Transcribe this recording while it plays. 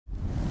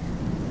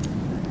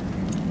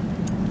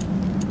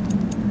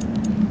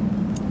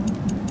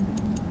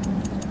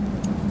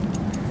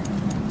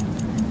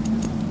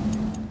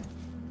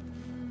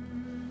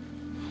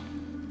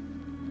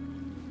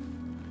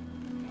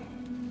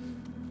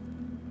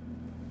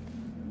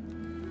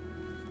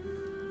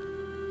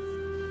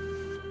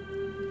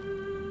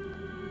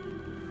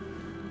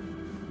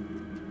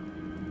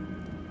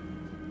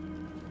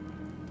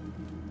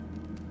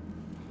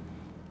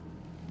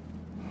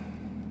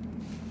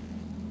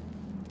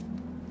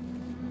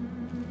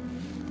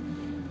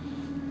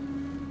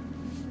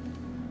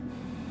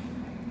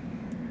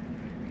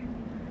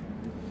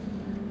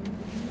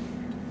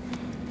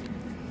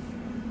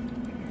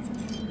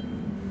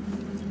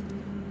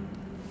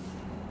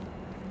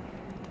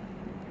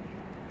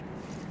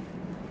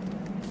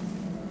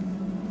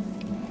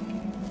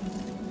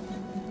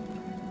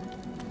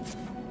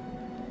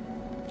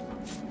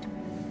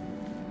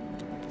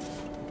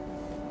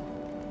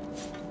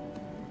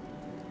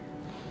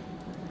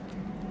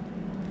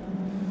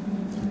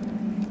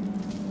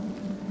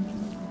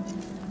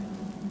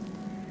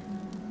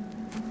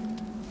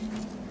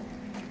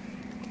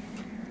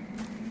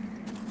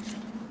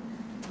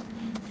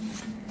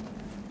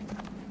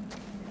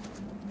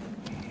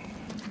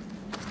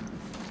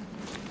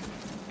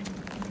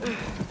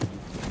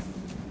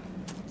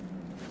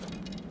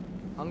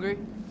Hungry?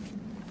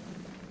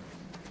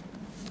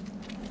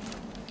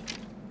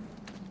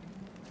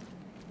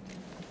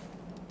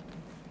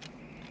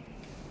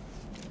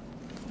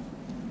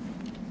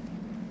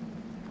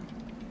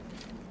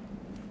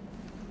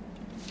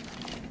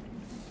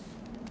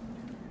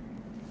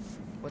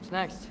 What's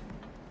next?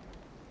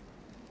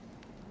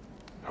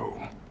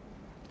 Home.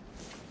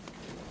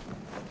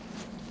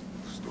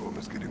 Storm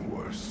is getting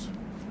worse.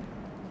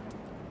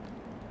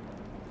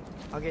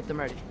 I'll get them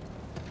ready.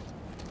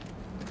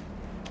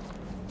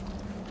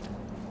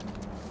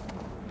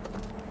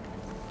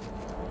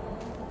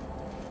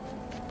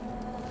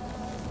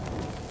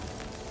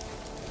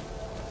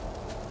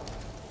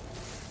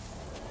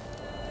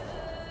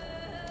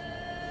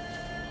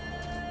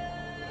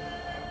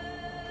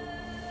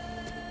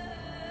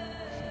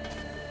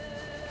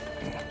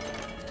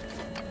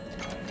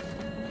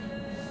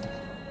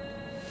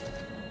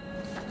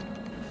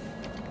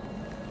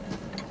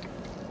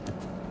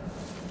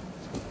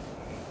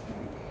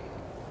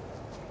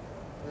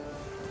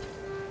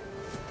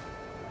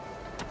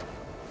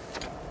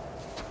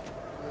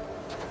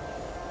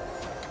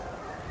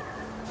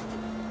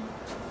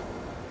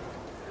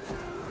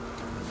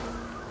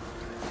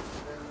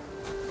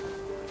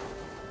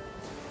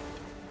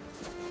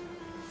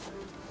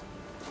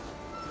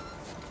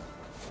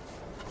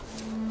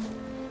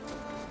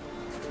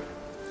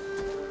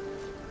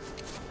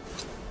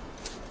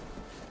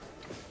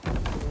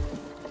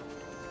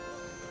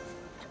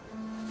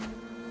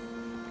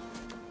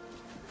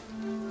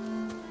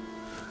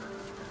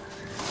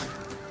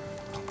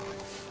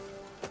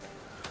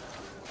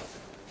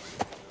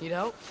 Need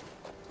help?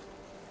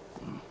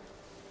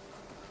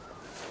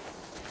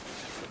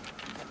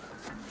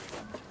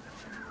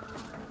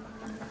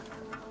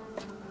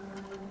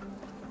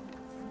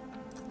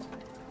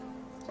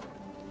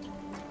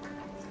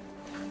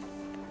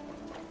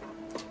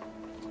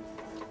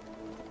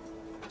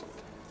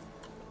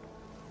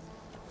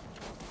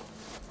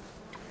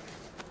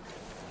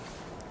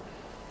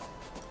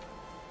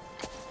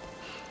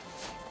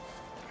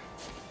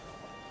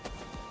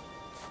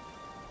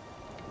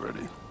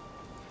 Ready?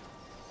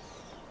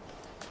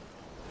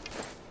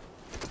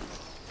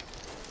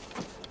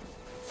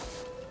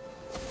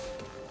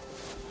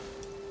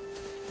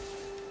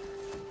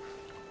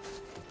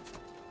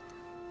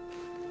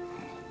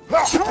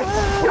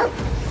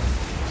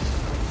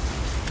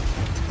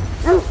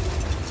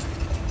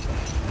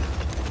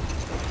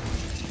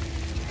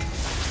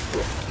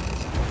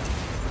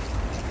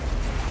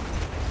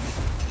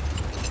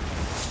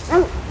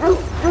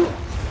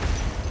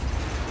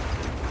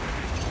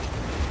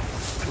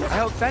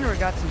 I hope Fenrir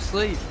got some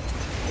sleep.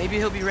 Maybe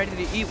he'll be ready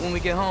to eat when we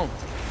get home.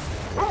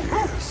 He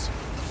is.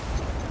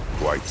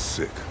 Quite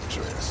sick,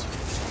 Atreus.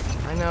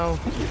 I know,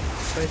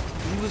 but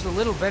he was a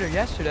little better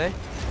yesterday.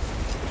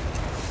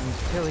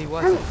 Until he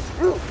wasn't.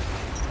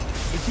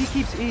 If he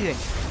keeps eating,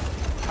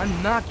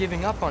 I'm not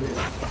giving up on him.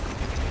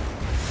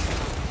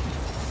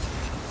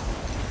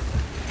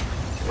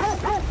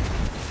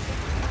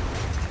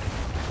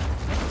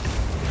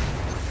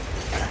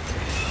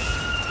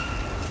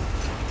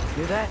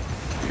 Hear that?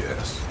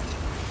 Yes.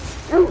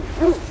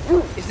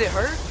 Is it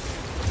her?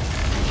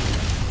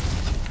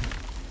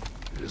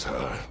 It is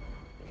her.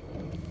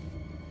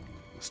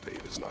 The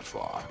state is not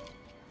far.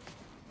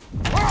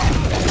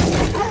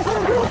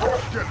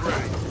 Get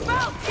ready.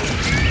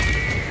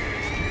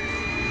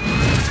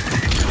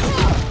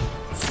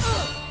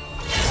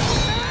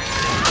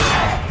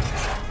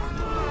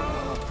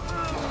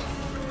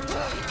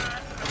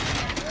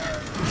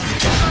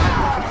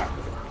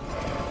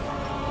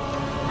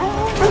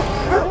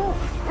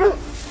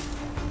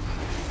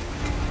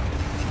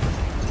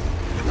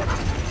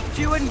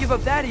 She wouldn't give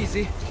up that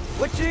easy,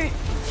 would she?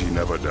 She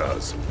never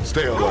does.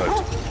 Stay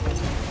alert.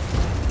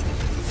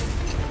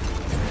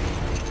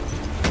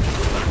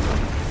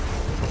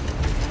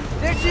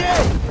 There she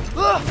is!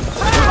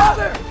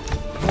 Father!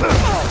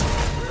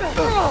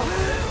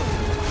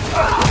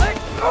 Let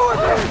go of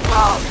her!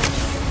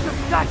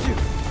 Got you!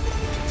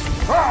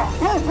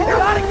 You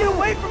gotta get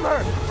away from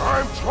her!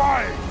 I'm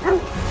trying.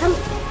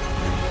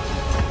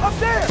 Up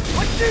there!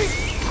 What's she?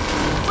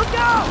 Look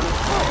out!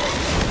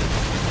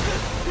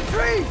 The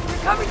trees!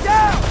 They're coming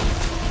down!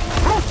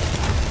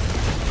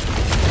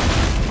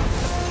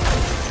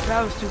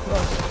 That was too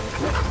close.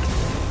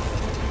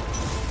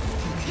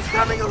 He's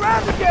coming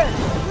around again!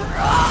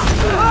 I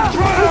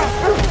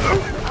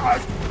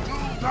do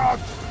not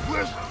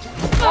wish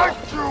to fight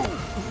you!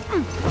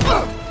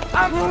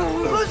 I'm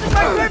losing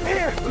my grip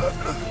here!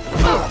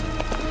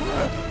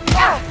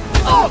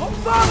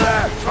 Father!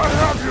 I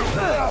have you!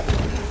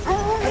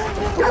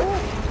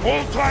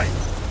 Hold tight!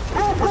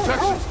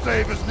 Protection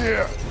stave is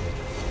near!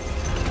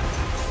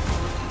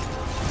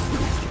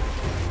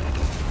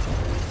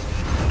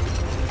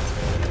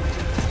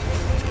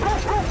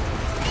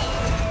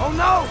 Oh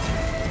no!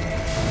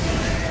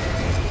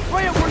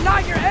 Freya, we're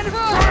not your enemy!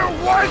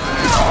 We're white!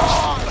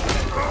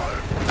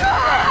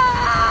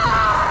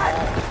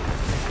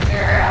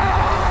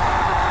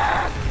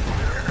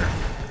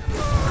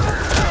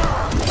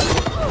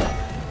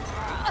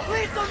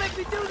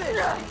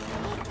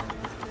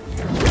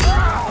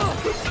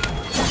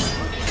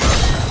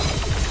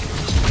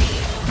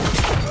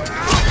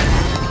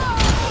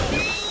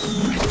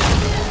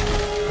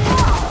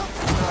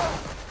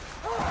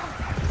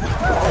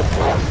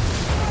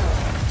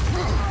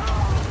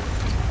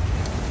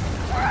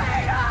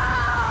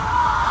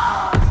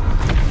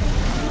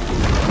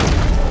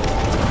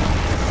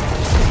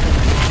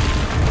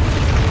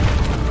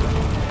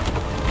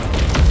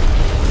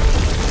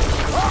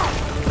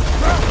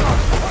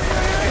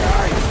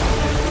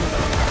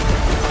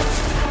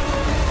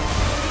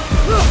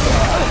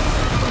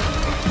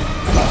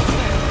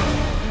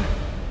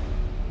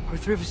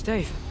 river's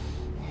safe.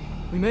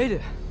 We made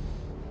it.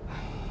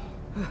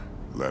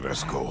 Let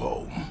us go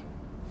home.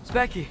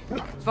 Specky,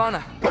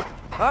 Svana,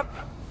 up.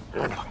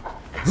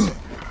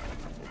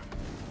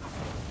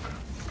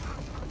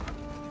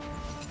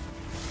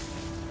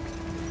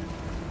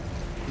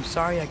 I'm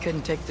sorry I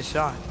couldn't take the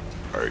shot.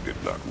 I did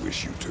not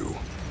wish you to.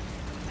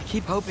 I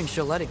keep hoping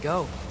she'll let it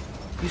go.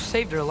 You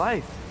saved her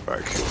life. I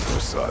killed her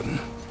son.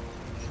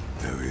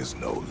 There is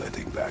no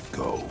letting that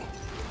go.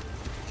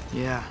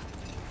 Yeah.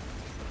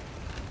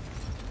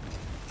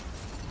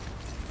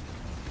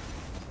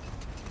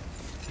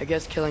 I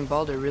guess killing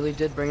Baldur really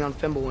did bring on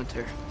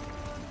Fimbulwinter.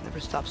 Never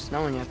stopped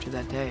snowing after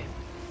that day.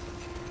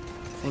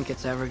 Think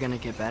it's ever gonna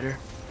get better?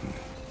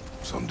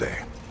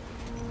 Someday.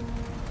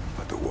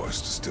 But the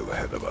worst is still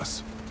ahead of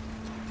us.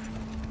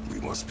 We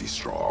must be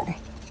strong.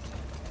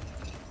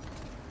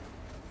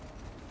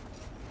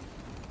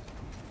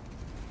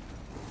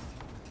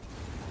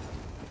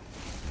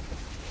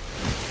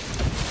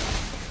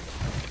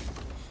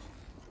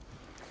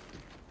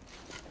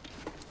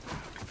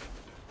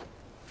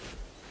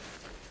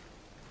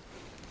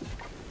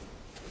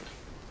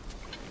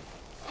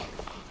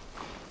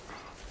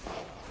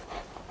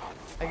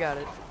 I got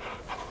it.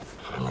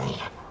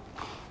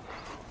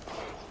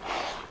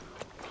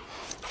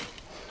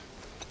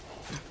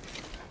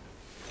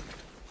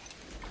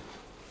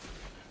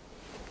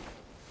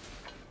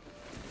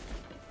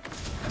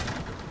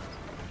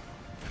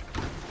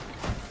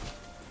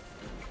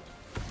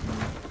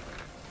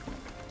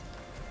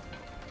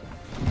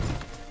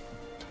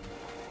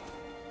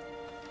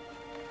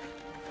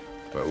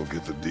 I will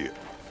get the deer.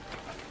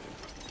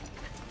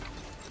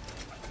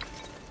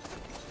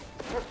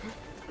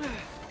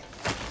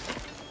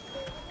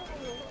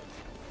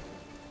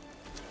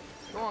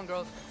 Go on,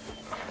 girls.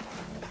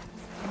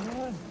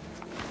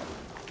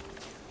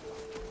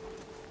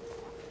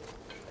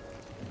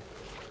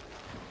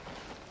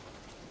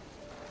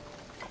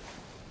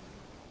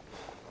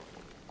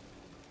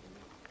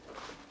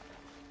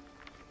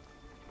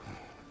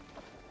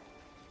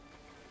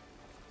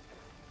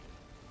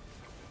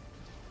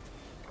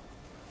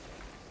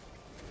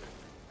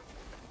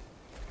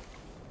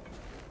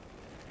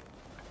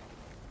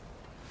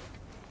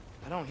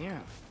 I don't hear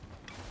him.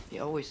 He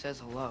always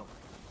says hello.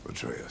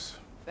 Atreus.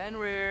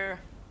 Fenrir,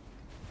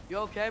 you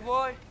okay,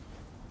 boy?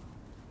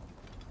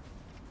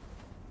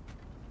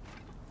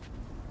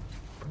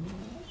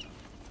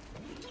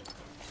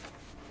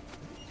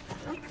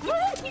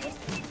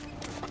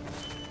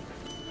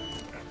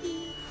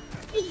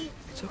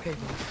 It's okay, boy.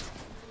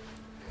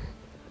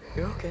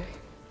 You're okay.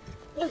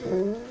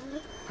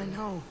 I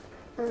know.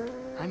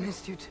 I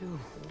missed you too.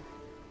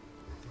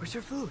 Where's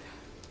your food?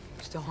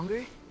 You still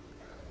hungry?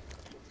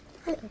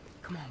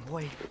 Come on,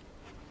 boy.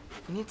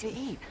 You need to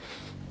eat.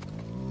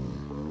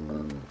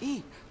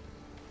 Eat.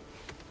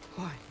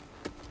 Why?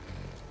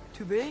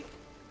 Too big?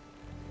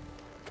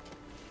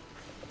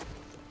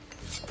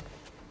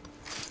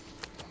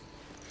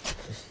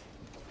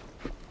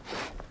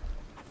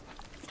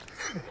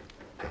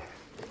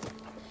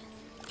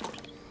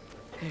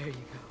 There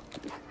you go.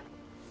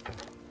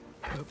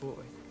 Good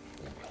boy.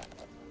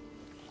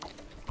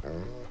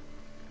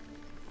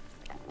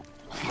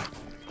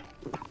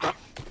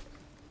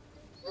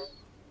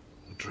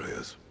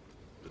 Atreus,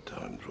 the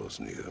time draws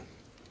near.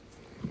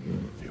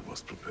 You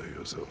must prepare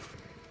yourself.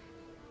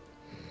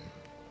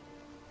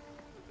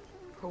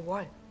 For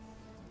what?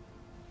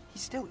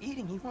 He's still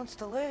eating. He wants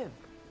to live.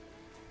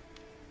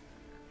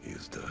 He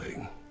is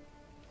dying.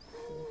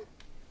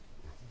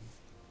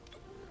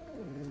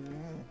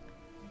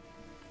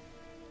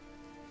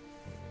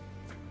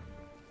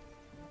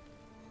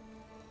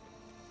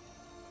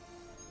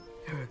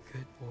 You're a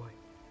good boy.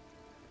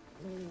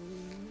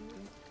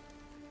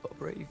 A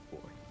brave boy.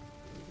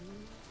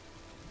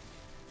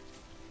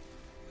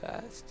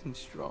 Fast and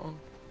strong.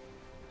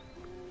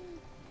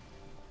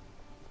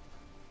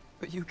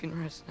 But you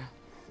can rest now.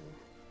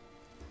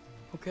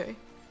 Okay?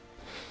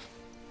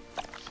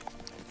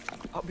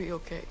 I'll be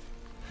okay.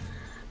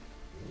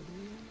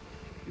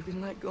 You can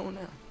let go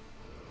now.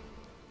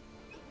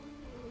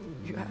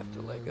 You have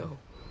to let go.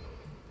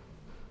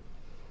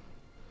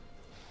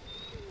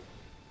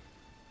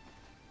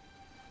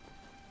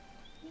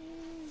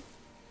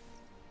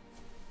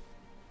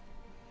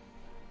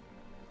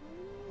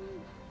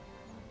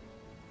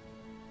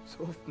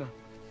 Sofna.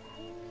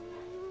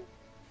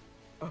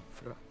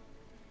 Afra.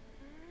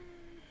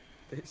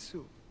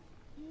 Tesu.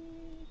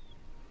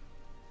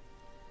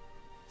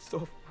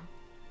 Sofna.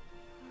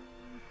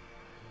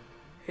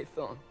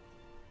 Ethon.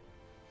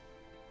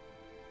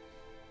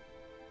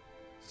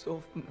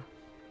 Sofna.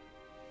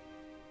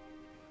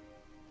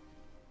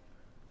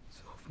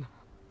 Sofna.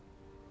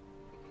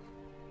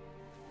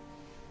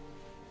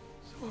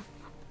 Sofna.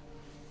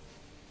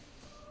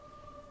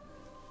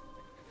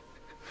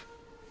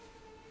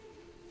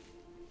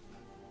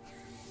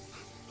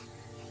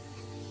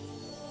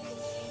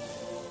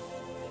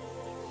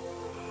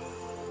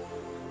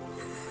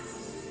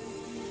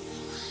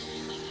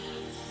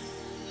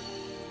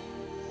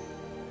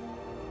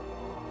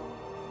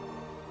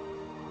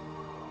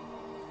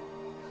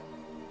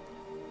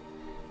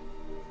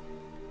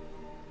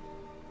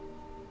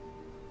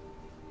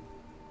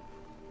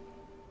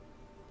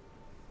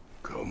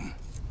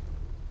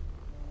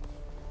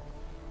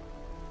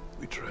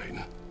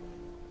 train.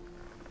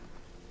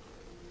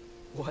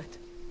 What?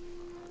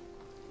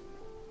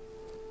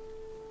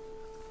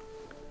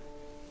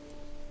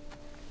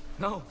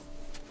 No.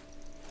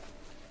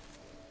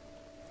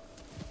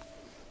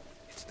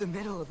 It's the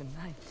middle of the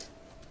night.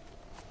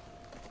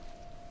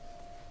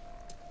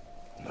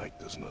 Night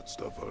does not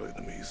stop our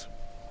enemies.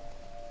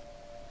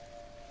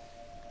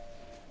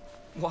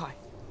 Why?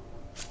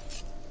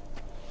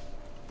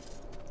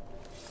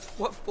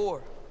 What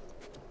for?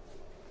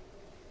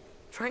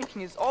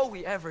 Drinking is all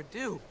we ever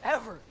do,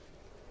 ever.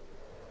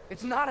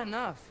 It's not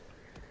enough.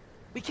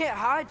 We can't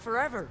hide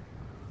forever.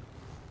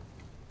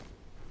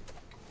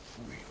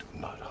 We do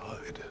not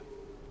hide.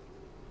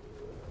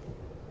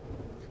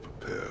 We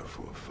prepare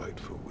for a fight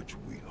for which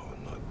we are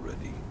not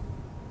ready.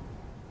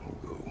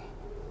 We'll go.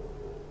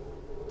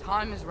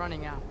 Time is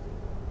running out.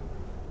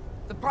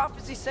 The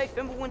prophecies say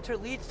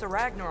Fimbulwinter leads to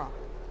Ragnarok.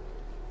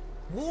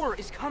 War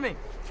is coming.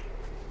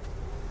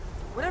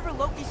 Whatever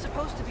Loki's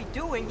supposed to be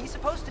doing, he's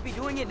supposed to be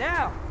doing it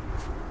now.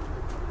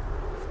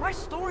 My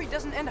story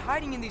doesn't end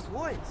hiding in these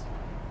woods.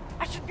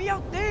 I should be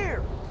out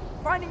there,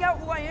 finding out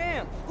who I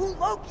am, who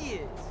Loki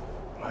is.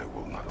 I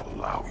will not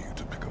allow you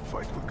to pick a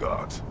fight with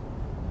gods.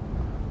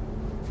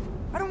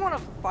 I don't want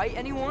to fight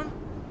anyone.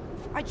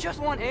 I just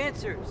want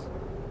answers.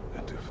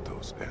 And if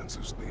those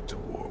answers lead to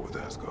war with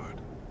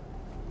Asgard?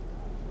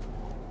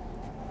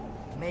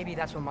 Maybe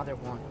that's what Mother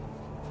wanted.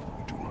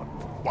 We do not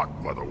know what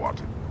Mother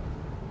wanted.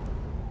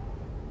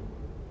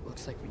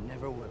 Looks like we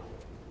never will.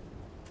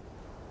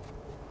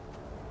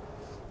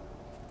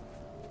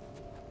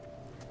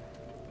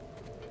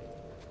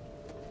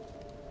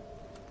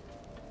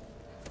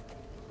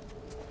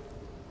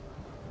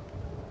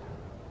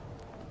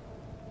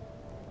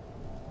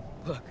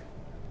 Look.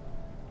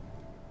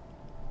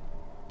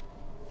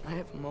 I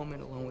have a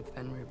moment alone with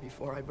Fenrir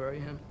before I bury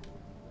him.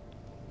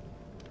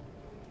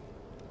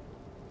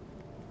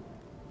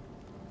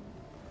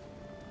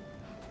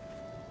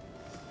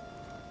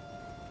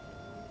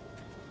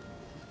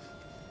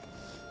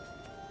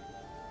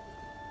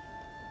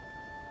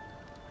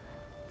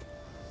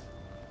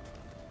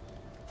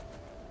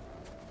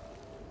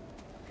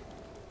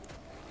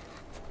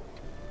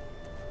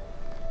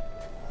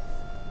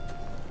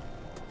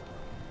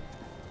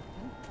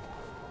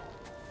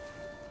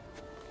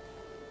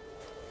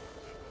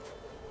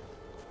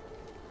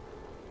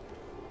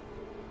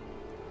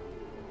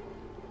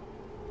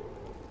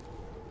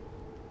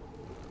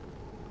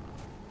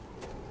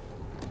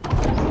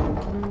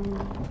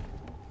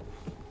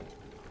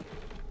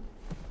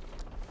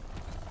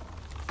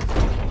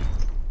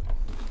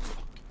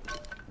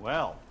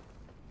 Well,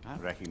 I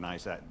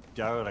recognize that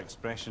dour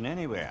expression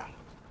anywhere.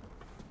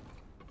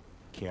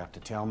 Care to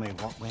tell me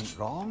what went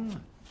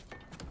wrong?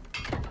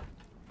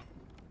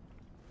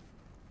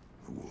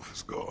 The wolf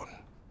is gone.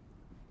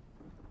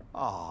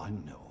 Oh,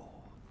 no.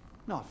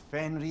 Not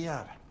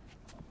Fenrir.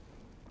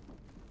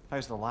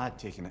 How's the lad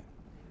taking it?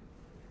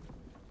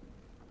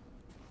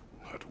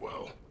 Not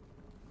well.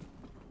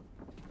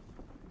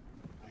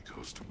 He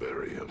goes to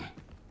bury him.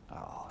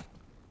 Oh,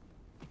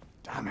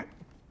 damn it.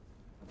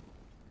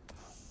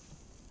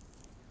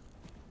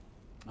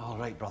 All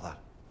right, brother.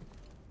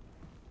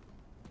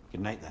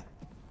 Good night, then.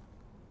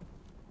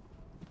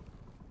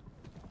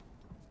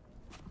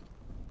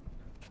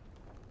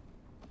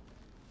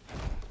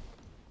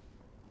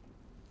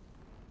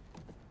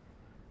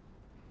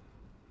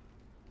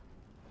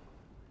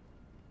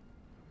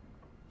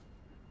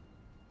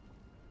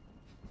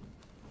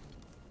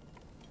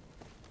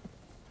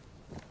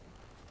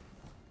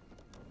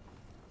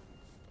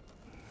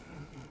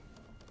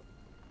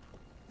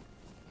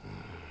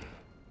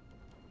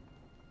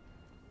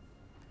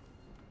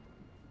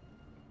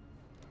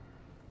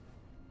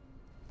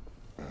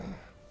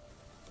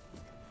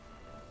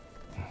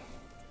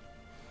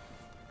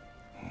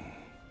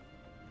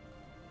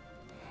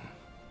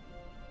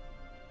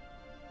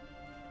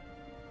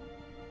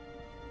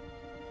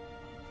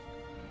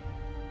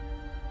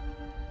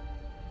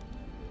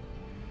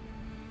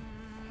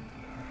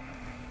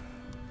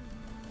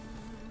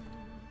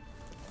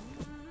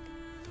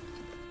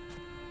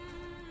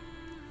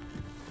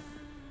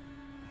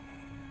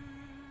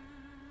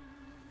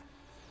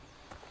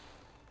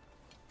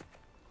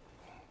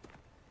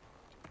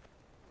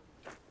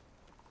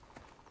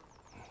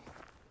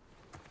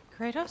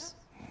 Kratos?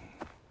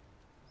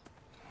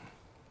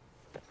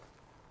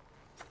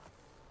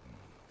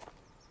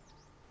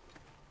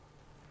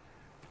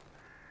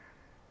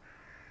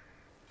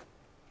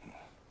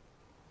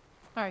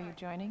 Are you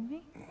joining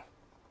me?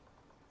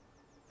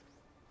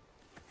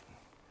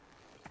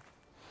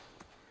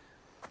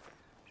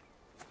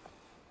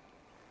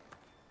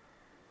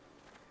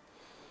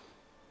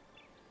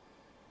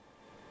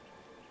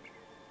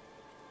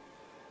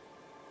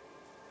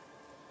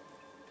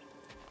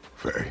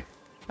 Faye.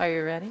 Are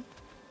you ready?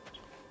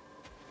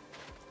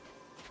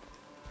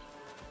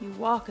 You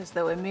walk as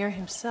though Ymir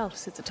himself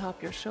sits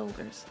atop your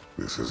shoulders.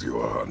 This is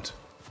your hunt.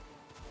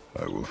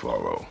 I will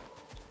follow.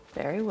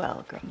 Very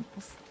well,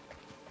 Grumbles.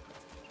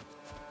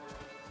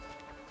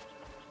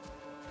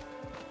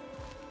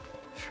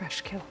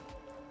 Fresh kill.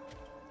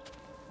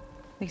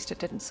 At least it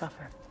didn't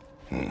suffer.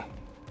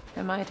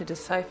 Am I to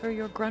decipher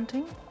your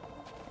grunting?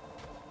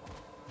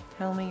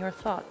 Tell me your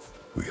thoughts.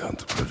 We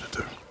hunt a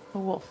predator. A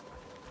wolf.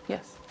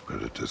 Yes.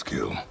 Predators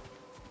kill.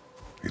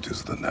 It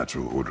is the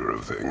natural order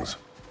of things.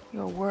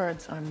 Your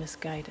words are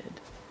misguided.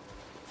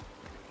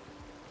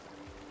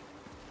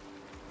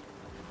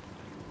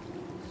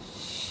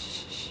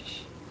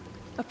 Shh.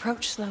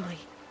 Approach slowly.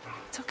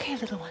 It's okay,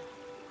 little one.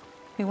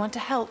 We want to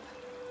help.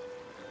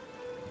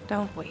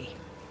 Don't we?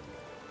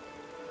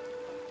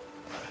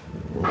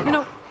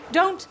 No,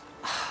 don't!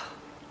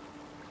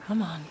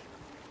 Come on.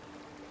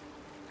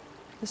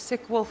 The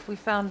sick wolf we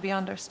found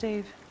beyond our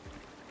stave.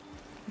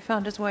 He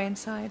found his way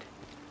inside.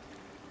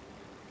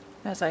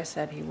 As I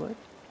said he would.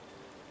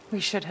 We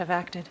should have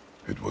acted.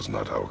 It was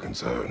not our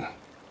concern.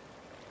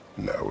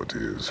 Now it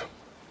is.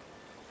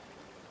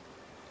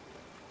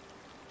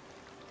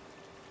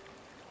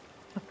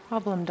 The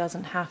problem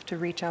doesn't have to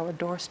reach our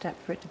doorstep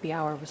for it to be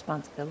our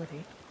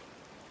responsibility.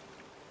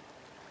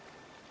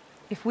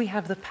 If we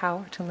have the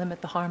power to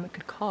limit the harm it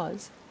could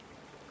cause,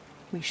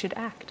 we should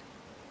act.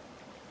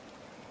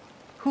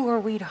 Who are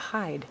we to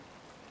hide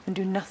and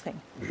do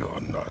nothing? We are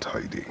not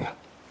hiding.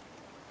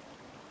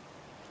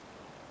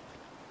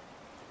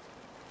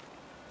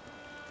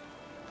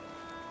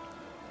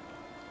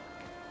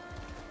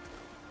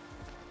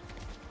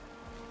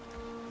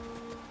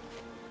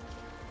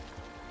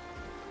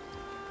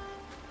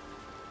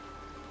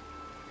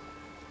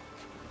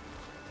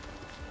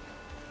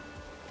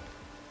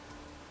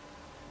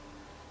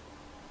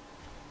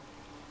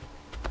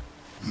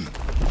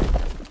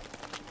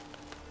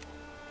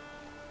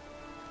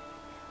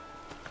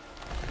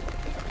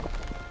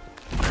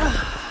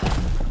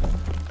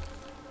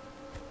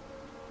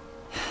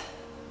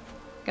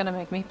 Gonna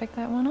make me pick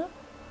that one up?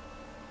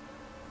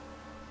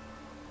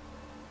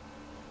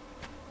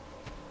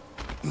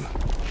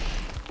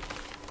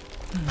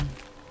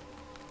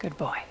 Good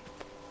boy.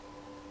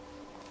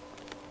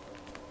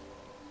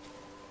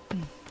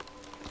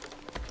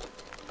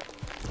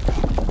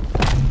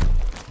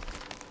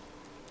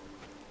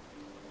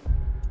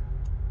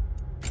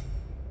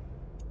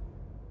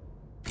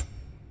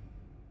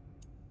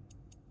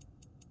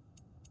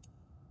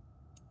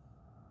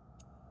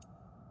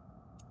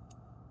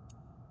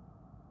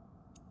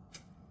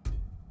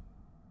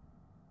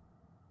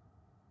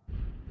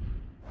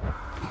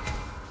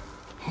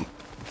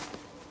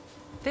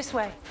 This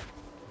way.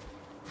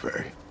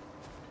 Faye.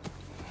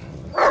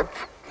 Faye.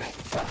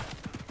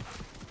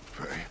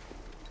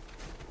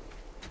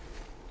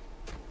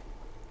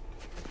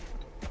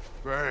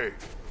 Faye. Faye!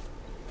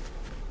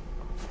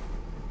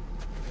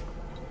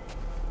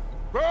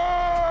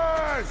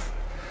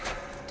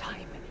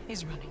 Time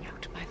is running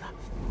out, my love.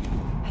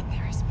 And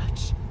there is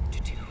much to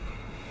do.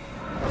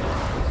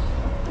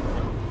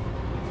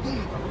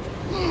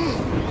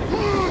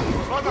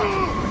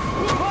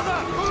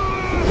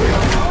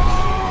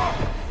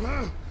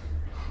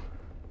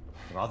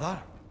 Brother?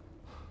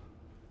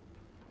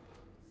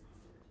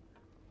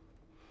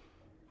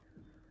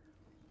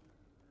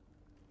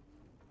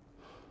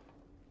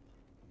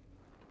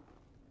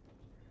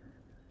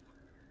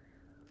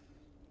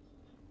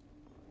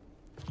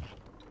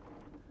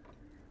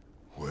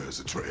 Where's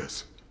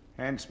Atreus?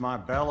 Hence my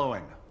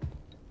bellowing.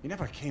 He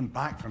never came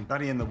back from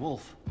burying the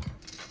wolf.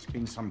 It's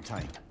been some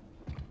time.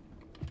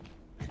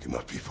 He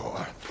cannot be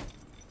far.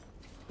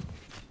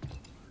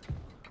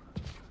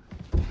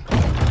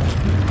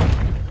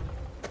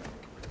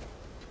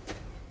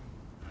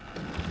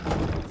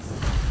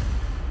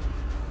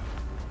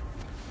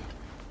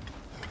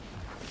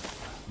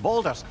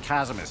 Baldur's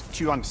Chasm is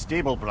too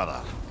unstable, brother.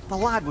 The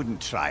lad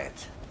wouldn't try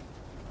it.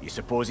 You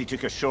suppose he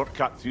took a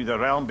shortcut through the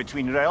realm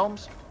between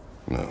realms?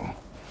 No,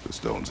 the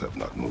stones have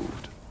not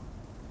moved.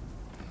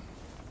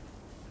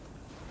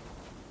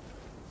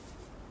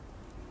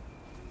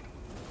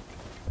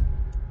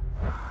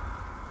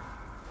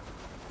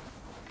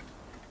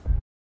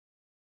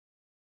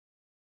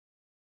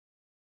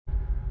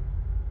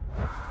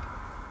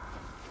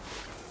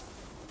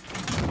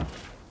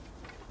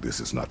 This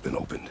has not been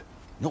opened.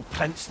 No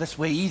prints this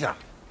way either.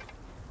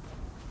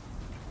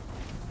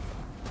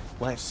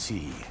 Let's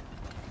see.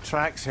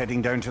 Tracks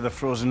heading down to the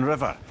frozen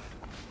river.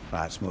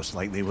 That's most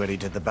likely where he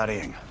did the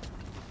burying.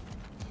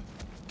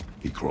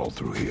 He crawled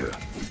through here.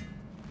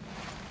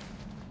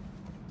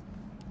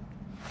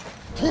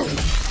 You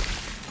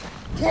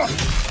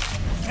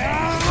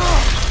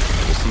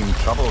seem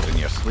troubled in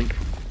your sleep,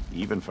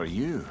 even for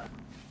you.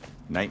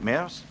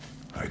 Nightmares?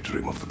 I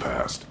dream of the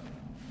past.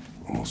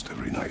 Almost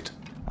every night.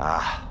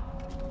 Ah,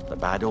 the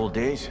bad old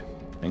days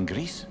in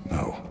Greece?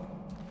 No.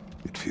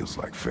 It feels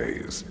like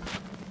Faye is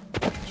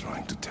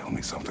trying to tell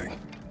me something.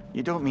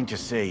 You don't mean to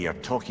say you're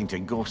talking to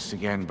ghosts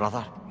again,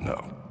 brother?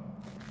 No.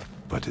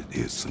 But it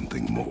is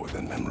something more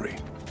than memory.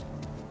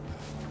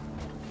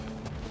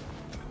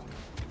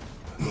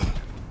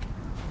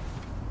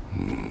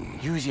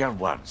 Use your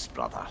words,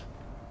 brother.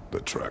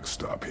 The tracks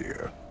stop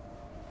here.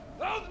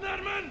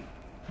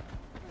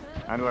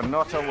 And we're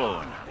not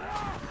alone.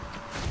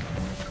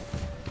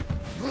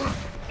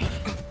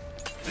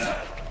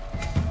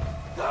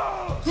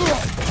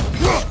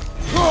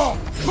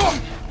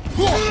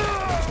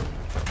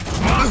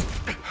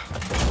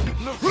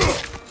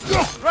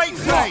 Right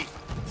side!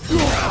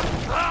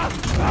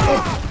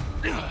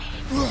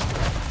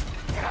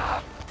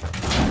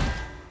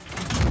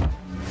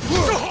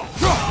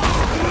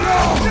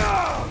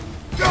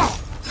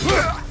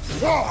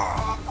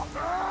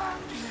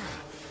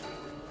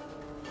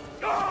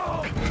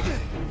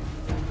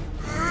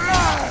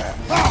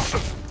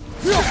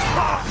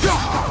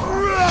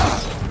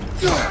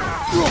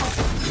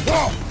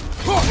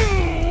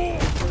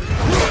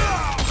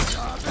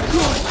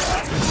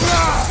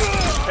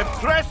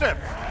 Impressive!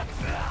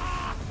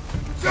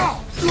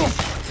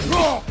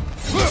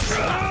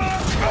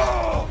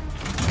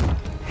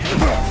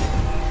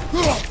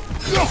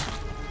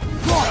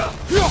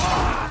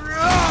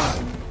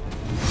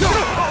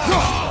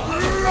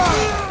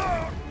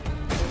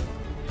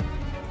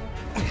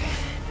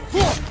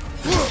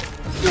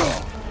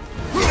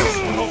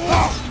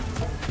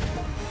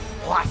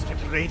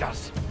 Blasted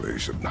raiders! They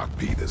should not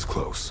be this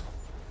close.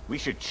 We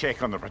should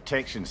check on the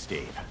protection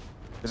stave.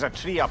 There's a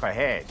tree up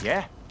ahead,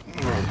 yeah?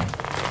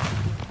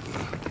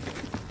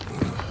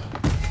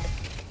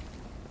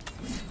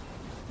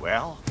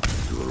 Well?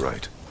 You were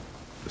right.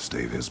 The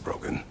stave is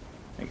broken.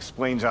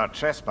 Explains our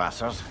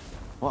trespassers.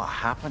 What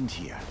happened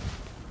here?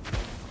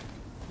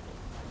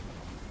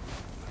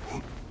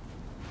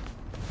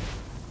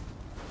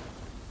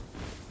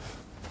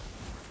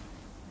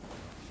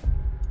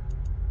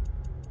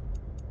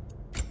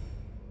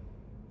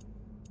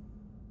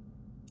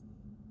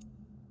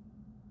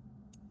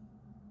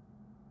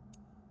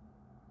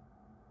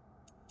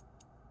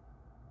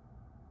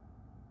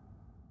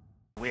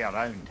 Way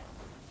around.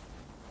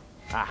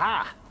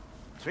 Aha!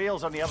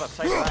 Trail's on the other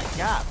side of that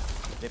gap,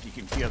 if you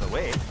can hear the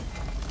way.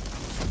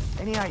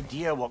 Any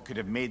idea what could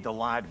have made the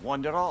lad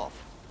wander off?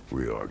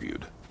 We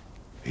argued.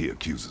 He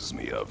accuses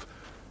me of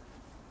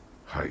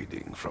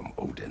hiding from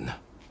Odin.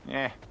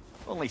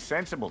 Only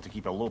sensible to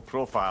keep a low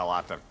profile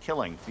after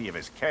killing 3 of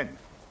his kin.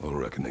 A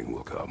reckoning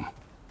will come.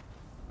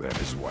 That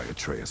is why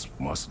Atreus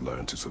must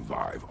learn to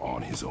survive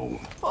on his own.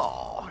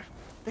 Oh,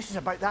 this is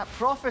about that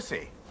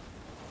prophecy.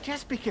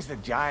 Just because the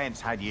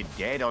giants had you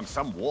dead on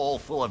some wall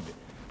full of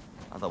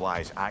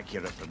otherwise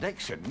accurate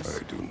predictions...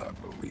 I do not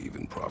believe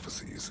in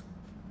prophecies.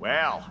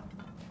 Well,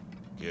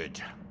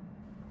 good.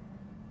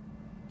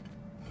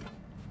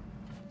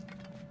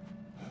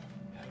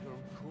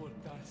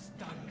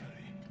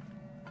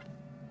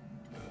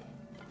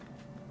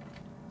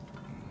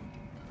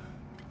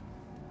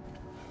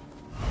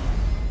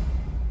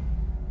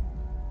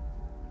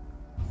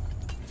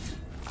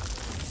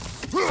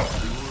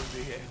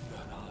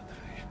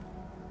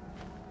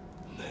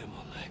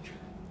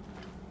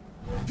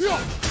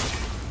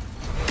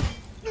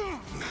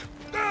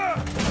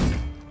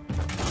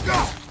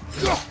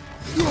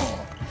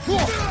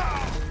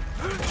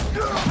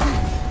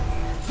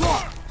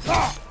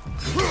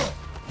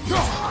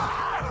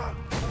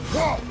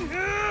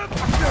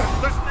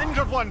 There's an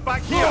injured one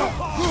back here!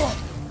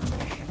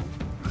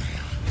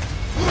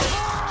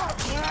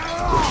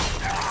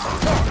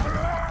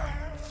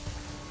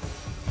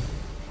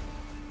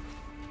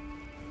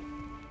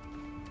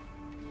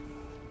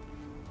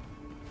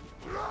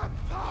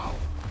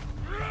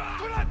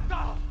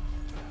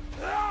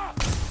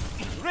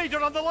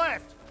 Raider on the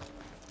left!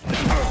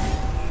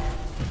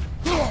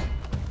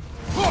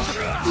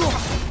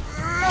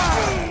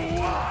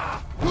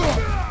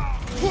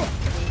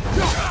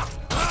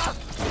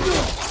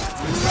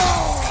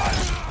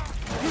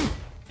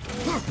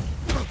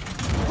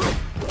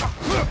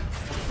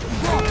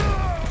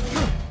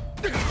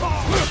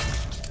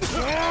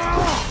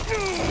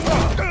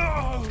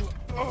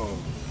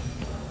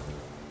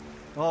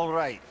 All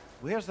right,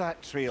 where's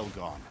that trail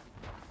gone?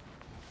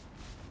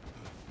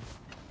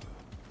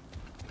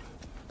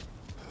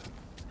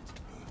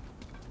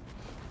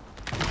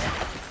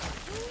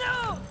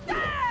 No!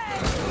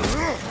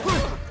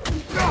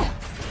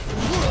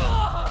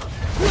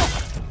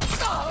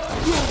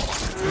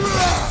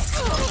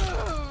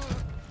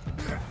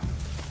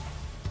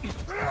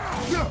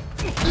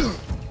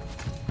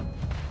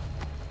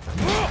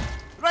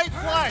 Right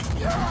flank!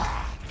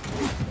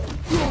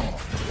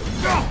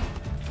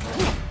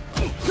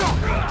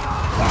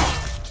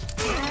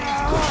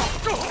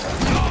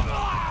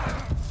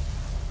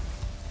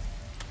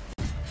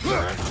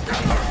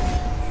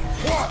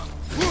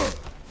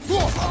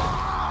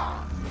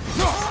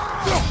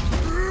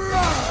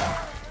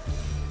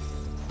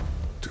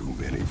 Too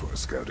many for a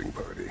scouting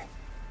party.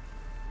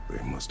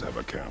 They must have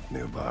a camp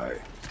nearby.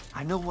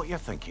 I know what you're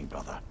thinking,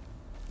 brother.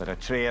 But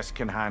Atreus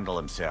can handle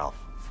himself.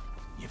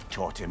 You've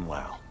taught him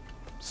well.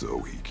 So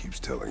he keeps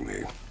telling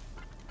me.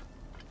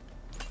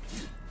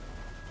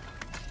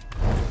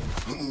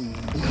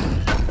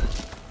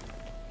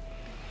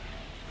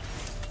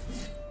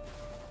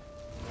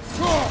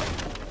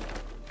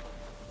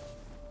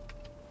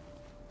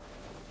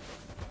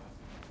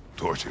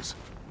 Torches.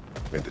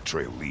 And the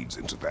trail leads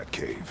into that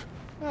cave.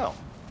 Well,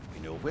 we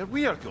know where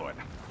we are going.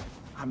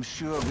 I'm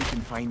sure we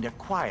can find a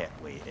quiet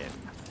way in.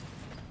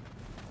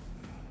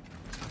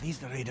 Are these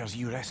the raiders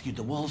you rescued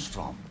the wolves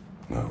from?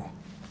 No.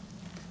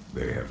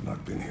 They have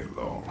not been here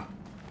long.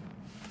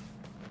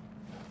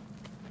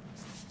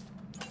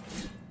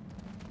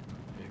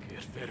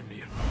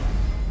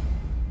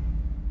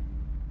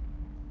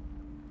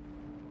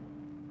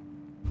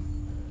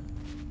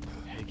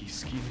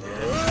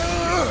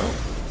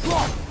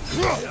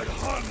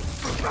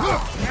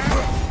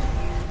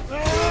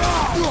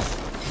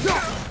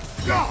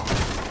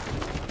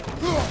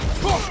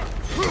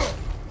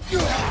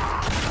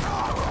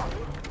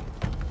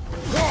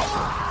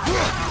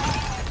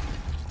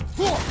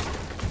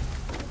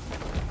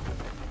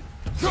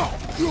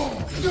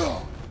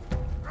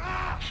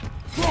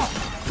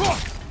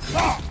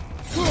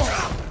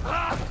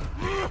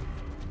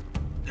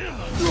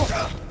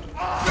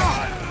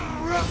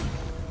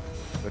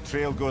 The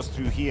trail goes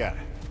through here.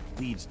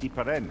 Leads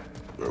deeper in.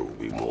 There will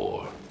be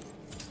more.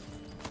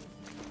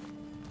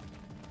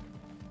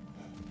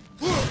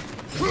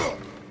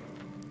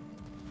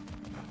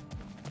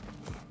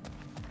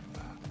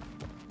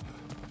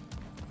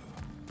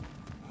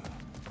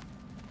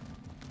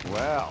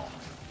 Well,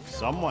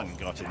 someone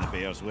got in the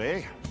bear's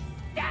way.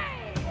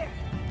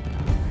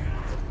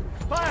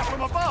 Fire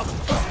from above!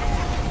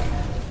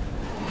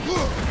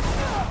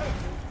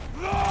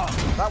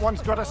 That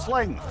one's got a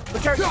sling.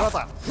 Look out,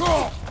 brother!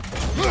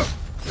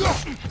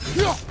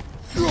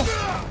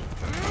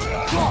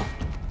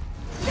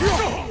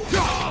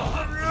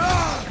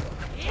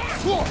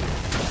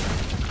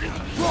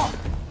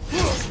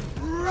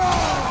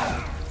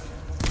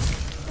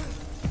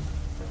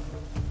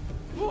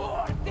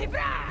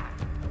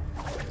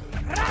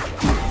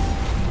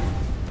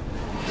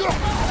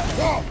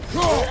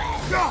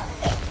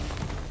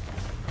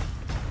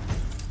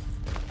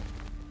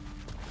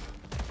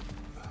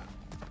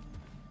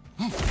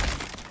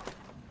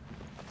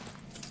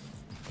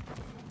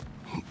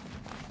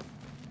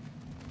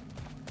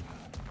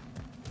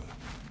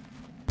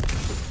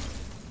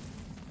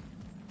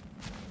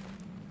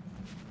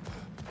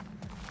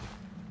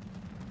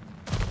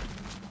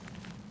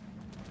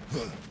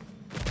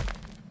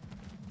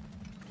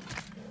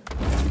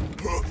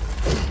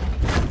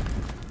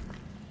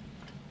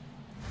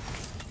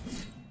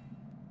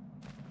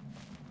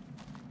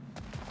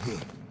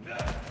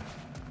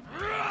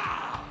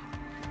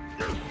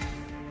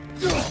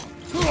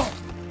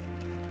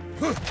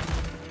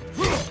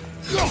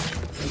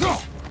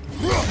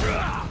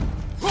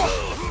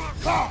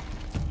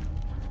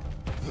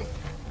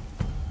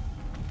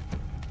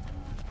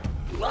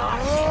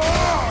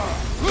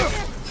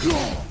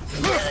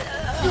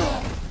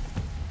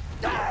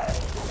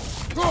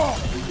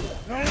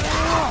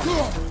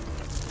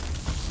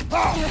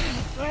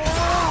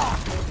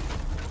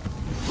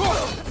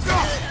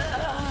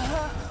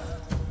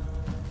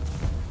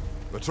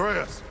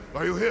 Atreus,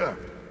 are you here?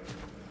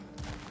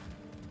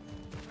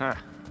 Huh.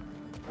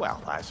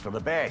 Well, that's for the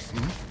best.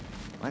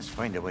 Let's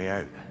find a way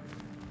out.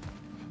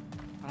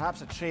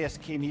 Perhaps Atreus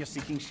came here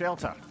seeking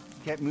shelter.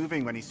 Kept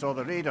moving when he saw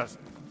the raiders,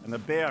 and the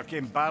bear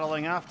came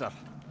barreling after.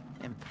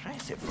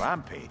 Impressive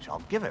rampage,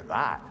 I'll give it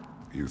that.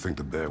 You think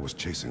the bear was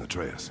chasing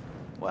Atreus?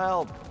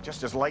 Well,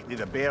 just as likely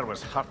the bear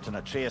was hurt and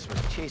Atreus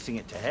was chasing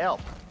it to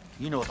help.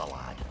 You know the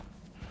lad.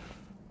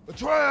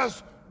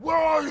 Atreus, where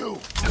are you?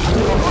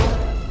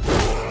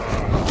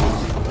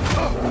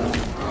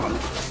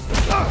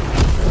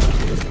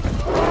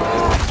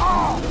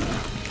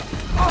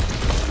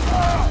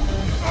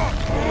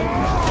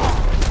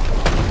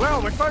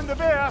 Well, we found the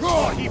bear,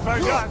 or he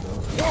found us.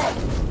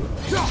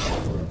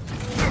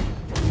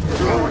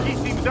 Oh, he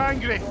seems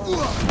angry.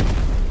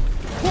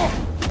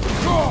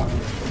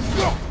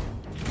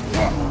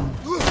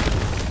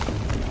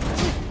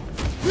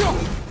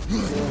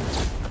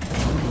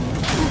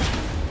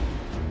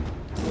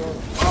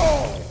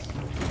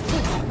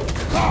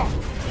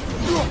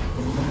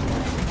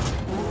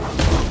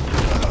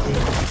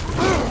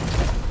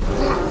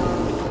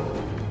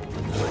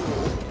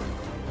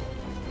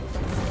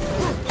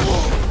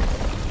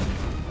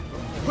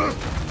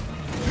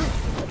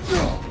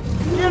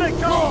 Here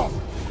it comes!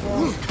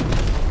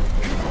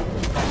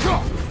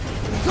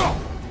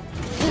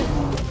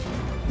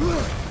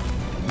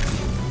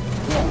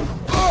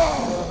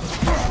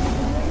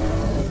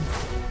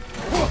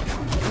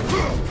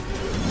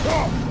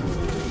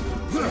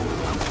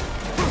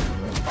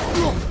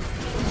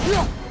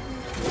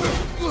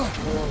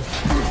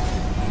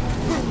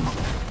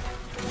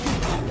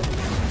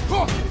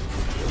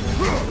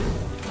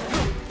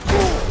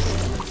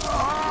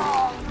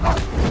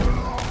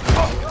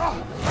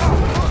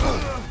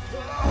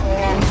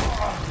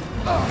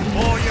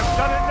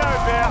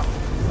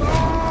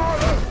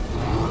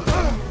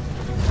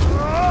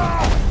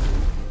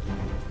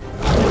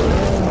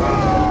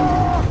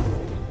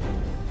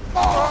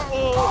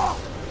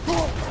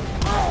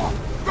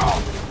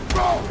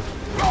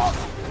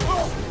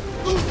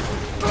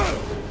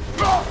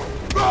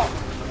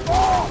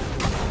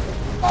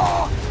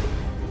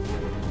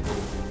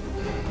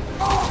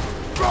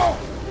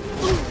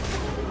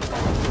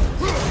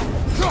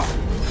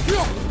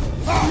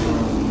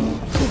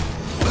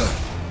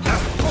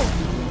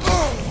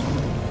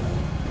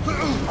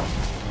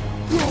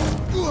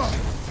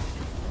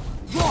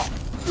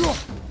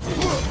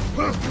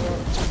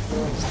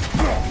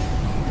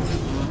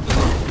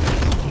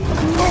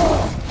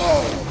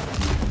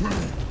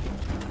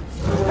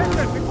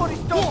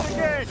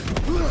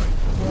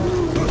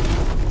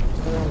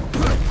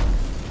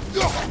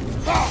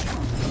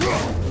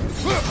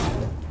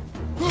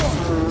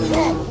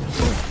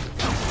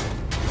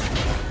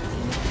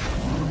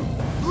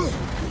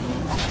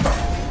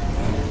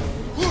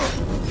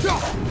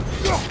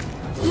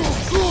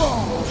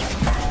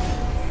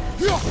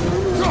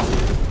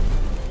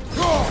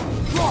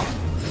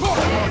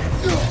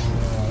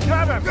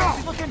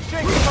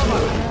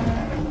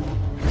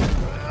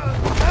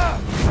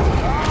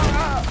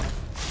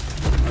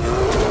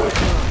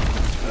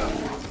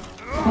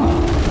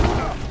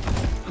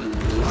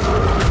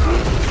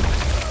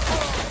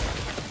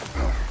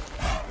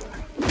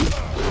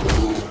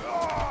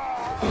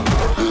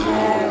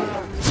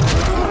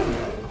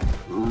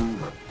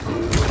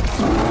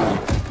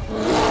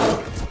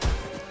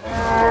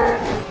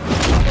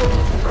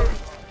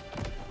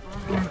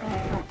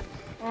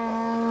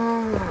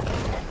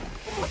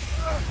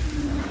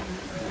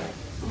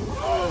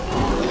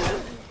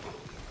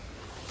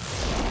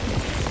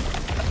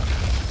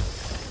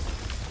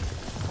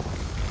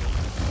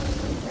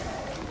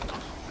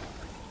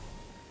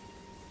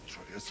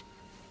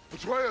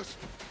 Atreus!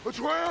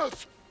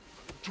 Atreus!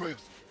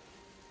 Atreus!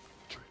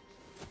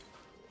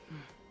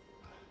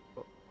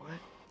 What?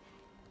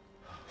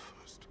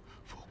 First,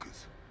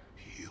 focus.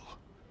 Heal.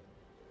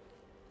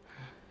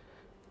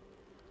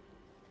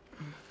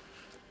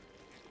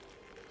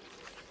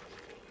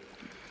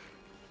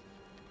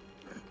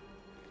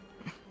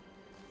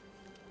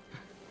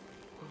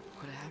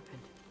 What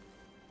happened?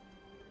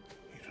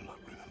 You do not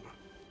remember.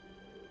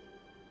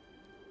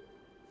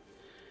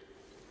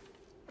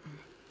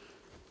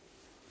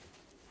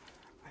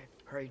 I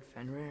prayed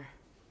Fenrir.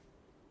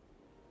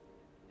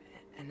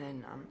 And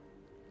then I'm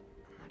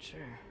not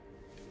sure.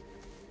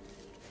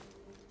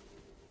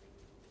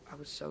 I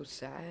was so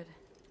sad.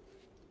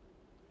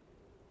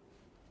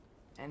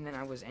 And then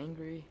I was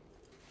angry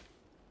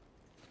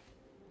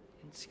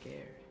and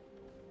scared.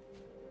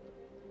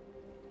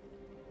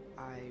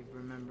 I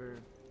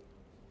remember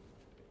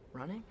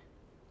running.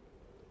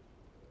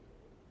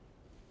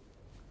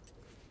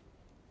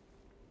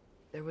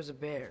 There was a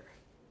bear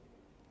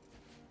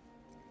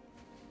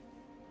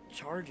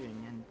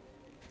charging, and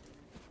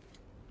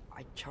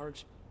I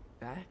charged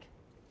back.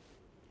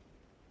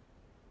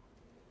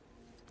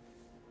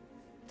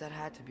 That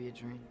had to be a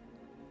dream.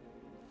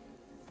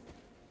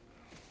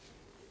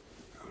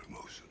 Your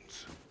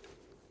emotions.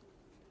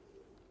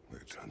 They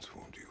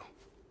transformed you.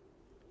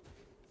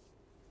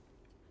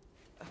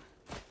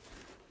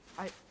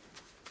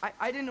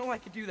 I didn't know I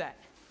could do that.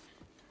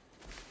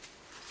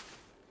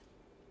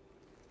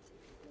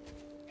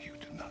 You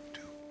did not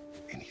do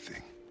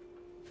anything.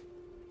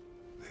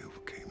 They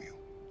overcame you.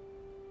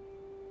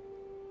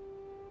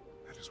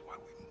 That is why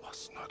we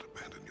must not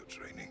abandon your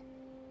training.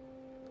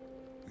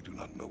 We do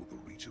not know the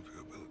reach of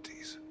your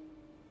abilities.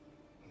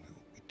 And they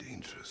will be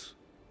dangerous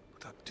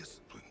without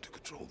discipline to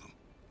control them.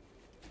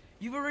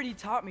 You've already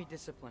taught me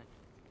discipline.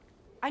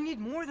 I need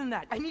more than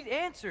that. I need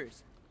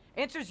answers.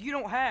 Answers you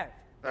don't have.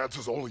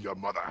 Answers only your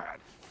mother had.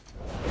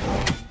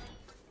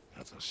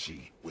 Answers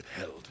she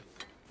withheld.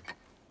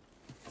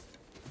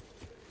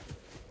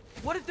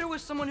 What if there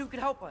was someone who could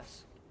help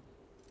us?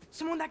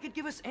 Someone that could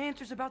give us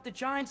answers about the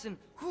giants and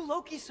who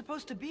Loki's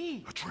supposed to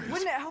be. Atreus.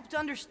 Wouldn't it help to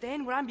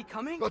understand what I'm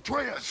becoming?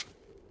 Atreus!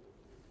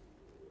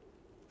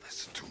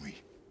 Listen to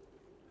me.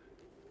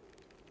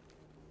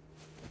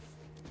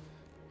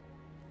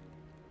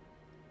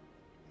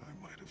 I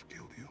might have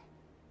killed you.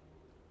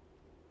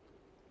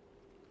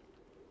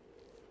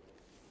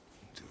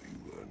 Until you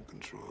learn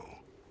control,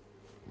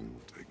 we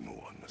will take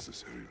no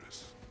unnecessary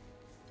risks.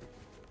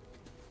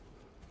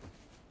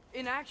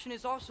 Inaction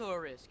is also a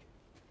risk.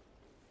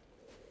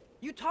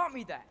 You taught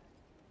me that.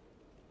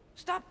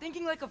 Stop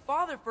thinking like a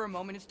father for a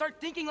moment and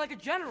start thinking like a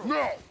general.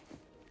 No!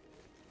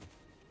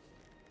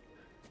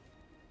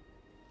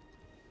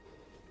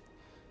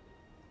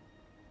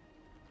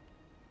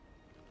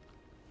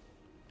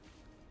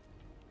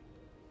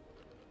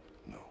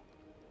 No.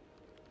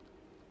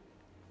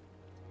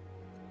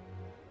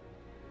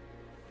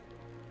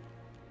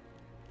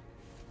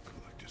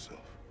 Collect yourself.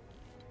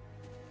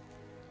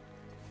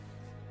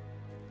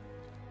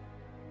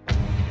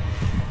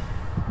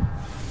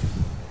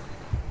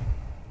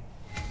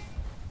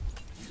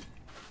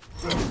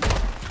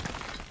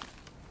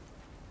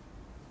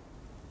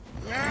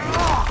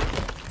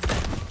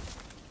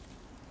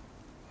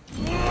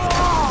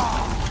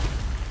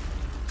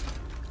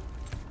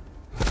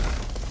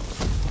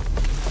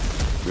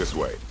 This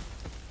way.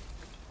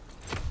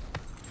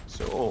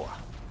 So,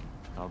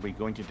 are we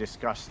going to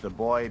discuss the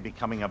boy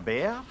becoming a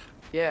bear?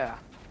 Yeah,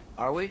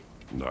 are we?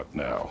 Not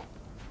now.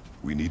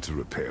 We need to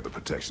repair the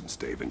protection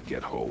stave and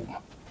get home.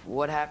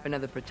 What happened to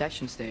the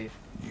protection stave?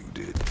 You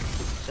did.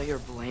 So you're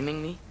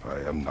blaming me? I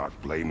am not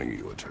blaming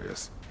you,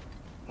 Atreus.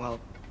 Well,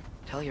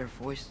 tell your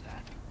voice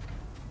that.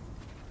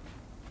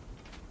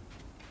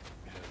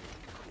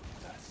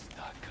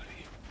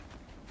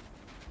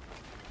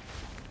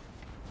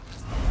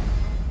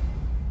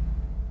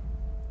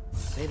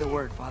 Say the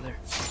word, Father.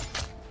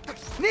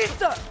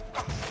 Nista!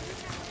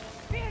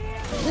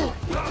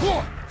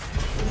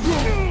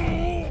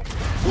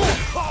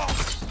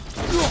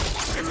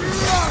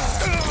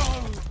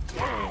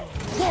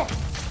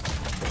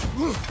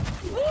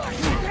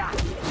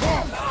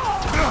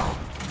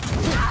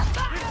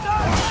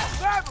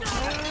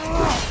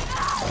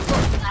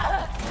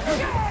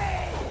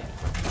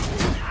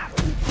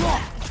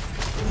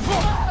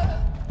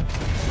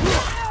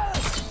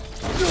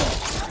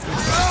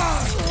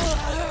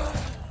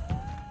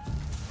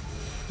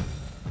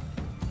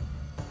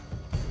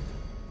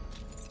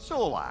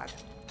 So, lad,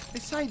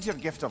 besides your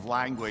gift of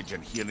language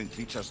and hearing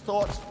creatures'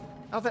 thoughts,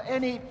 are there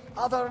any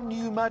other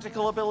new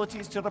magical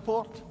abilities to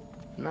report?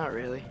 Not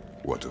really.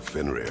 What of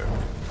Fenrir?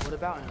 What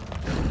about him?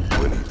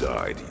 When he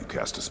died, you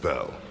cast a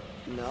spell.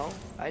 No,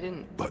 I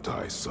didn't. But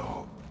I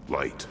saw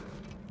light.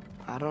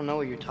 I don't know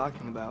what you're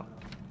talking about.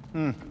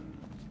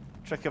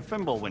 Trick of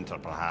Fimbulwinter,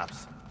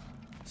 perhaps.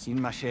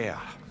 Seen my share.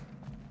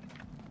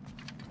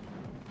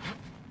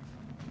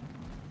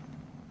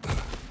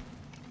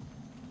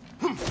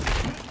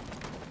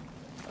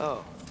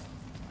 Oh,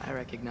 I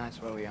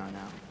recognize where we are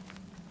now.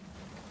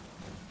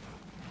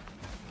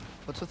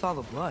 What's with all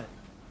the blood?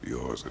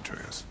 Yours,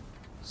 Atreus.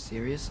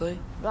 Seriously?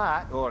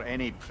 That, or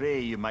any prey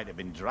you might have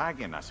been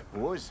dragging, I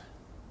suppose.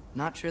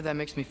 Not sure that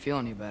makes me feel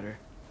any better.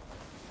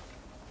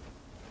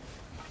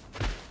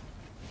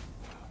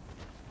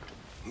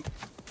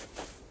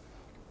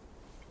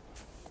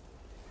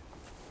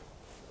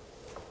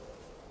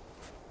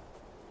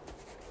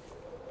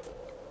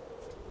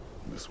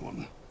 This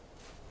one.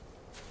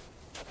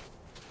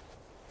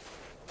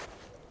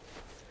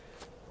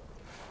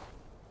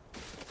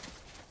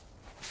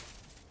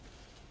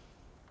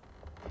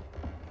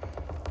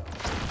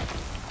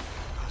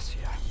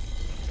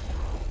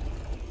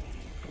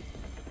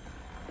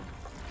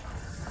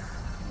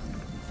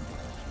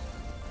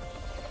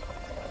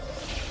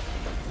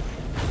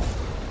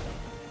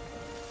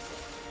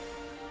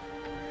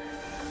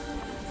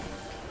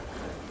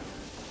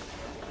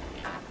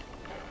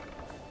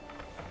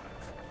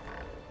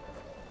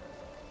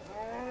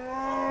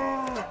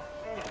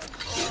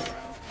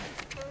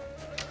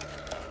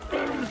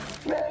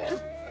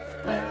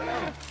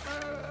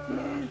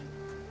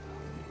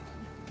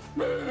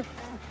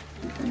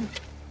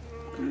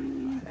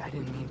 I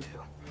didn't mean to.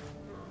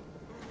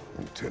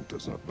 Intent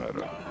does not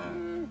matter.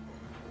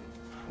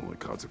 Only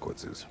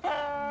consequences.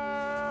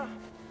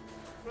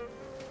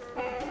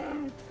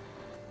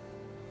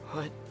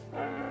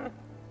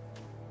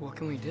 What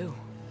can we do?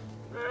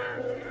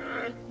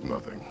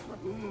 Nothing.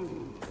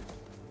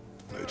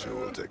 Nature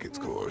will take its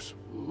course.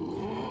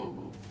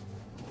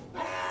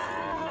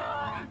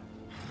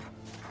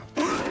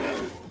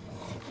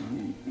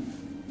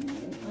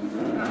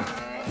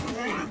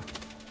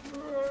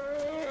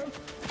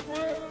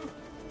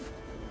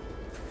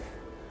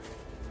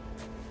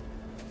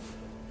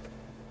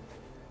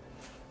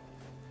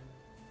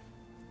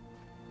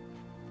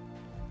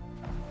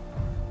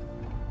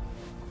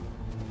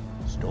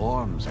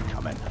 Storms are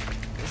coming.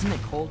 Isn't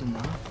it cold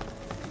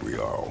enough? We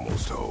are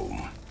almost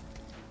home.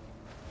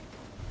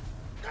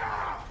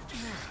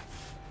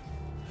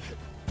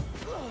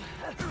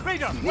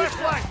 Raider, left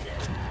flank!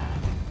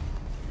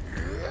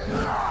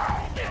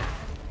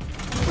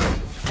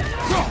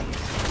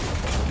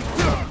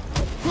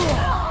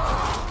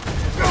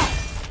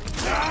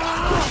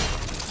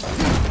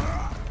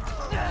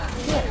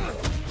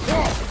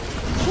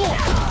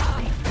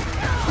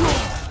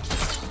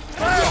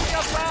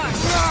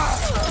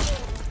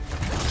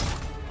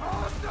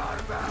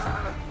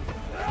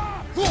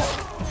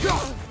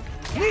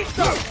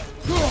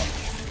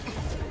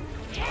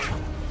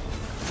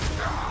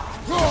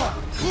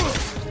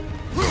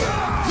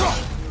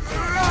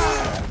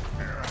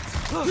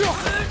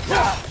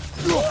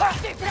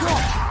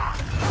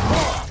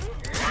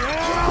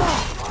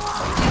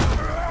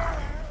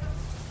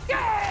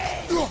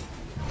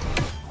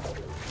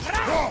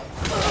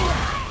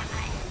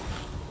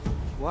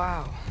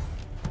 Wow.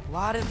 A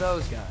lot of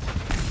those guys.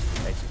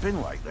 It's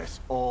been like this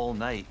all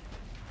night.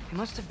 He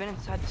must have been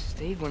inside the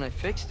stave when I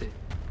fixed it.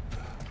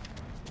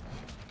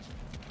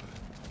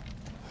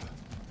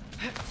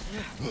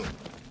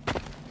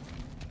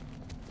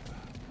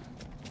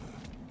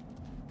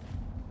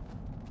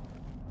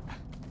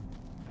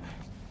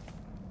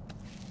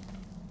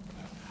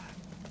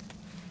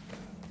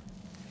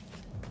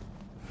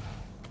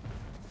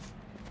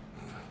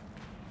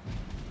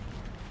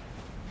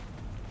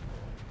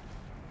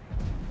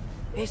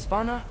 Hey,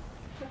 Svanna,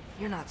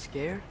 you're not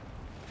scared.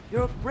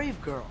 You're a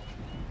brave girl.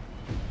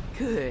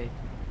 Good.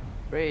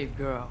 Brave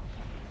girl.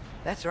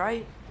 That's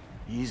right.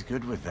 He's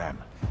good with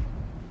them.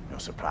 No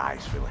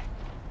surprise, really.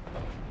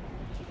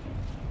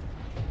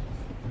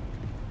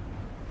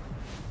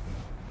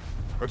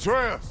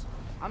 Atreus!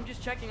 I'm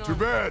just checking on... To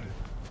bed!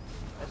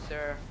 Yes,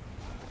 sir.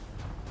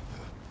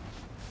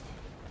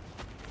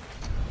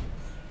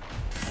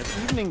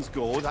 As evenings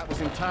go, that was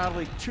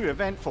entirely too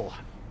eventful.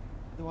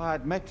 Though I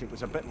admit it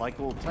was a bit like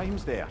old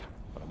times there,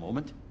 for a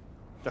moment.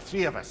 The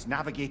three of us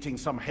navigating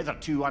some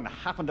hitherto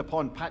unhappened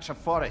upon patch of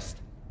forest.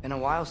 Been a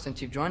while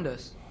since you've joined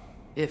us.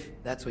 If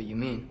that's what you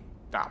mean.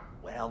 Ah,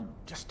 well,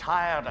 just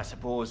tired, I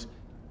suppose.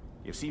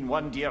 You've seen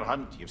one deer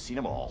hunt, you've seen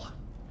them all.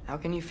 How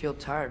can you feel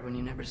tired when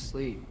you never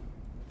sleep?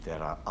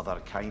 There are other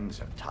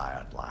kinds of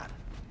tired, lad.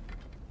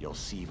 You'll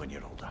see when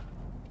you're older.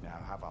 Now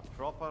have a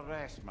proper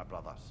rest, my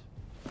brothers.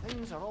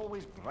 Things are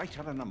always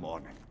brighter in the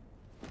morning.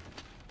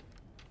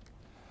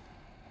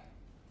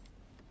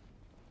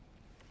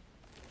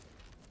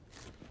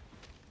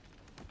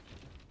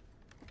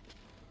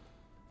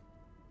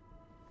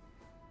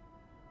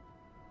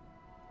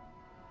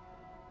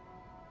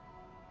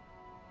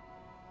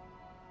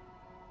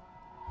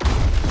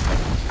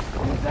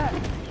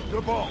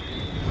 The ball!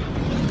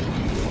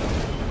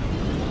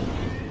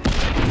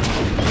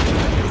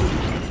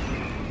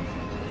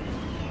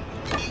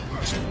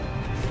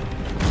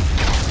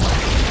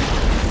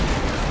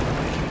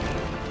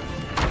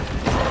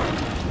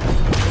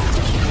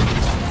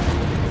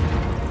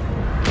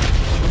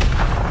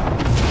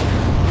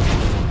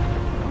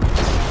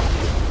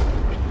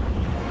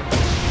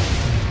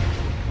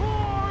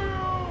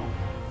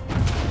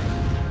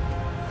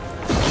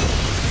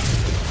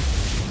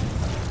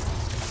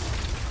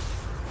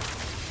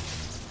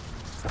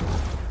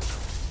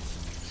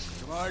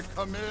 I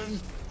come in?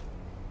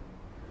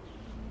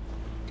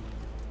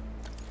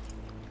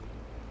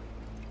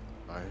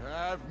 I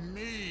have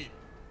mead.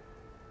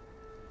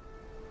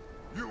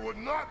 You would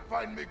not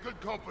find me good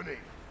company.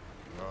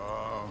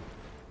 No.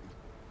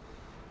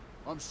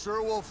 I'm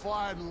sure we'll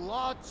find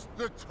lots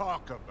to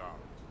talk about.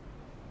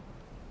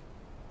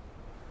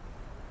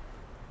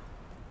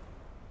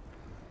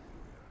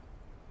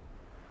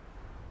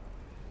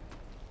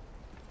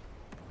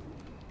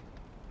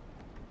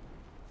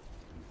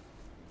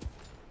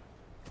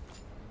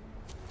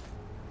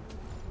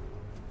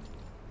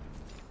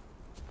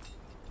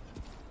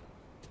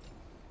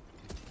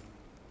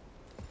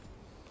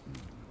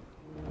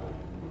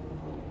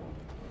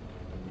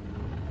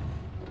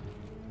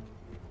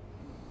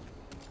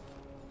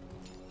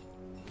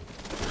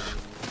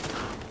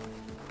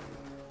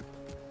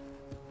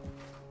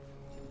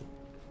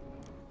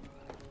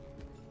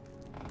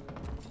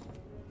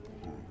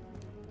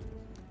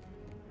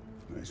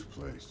 Nice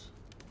place.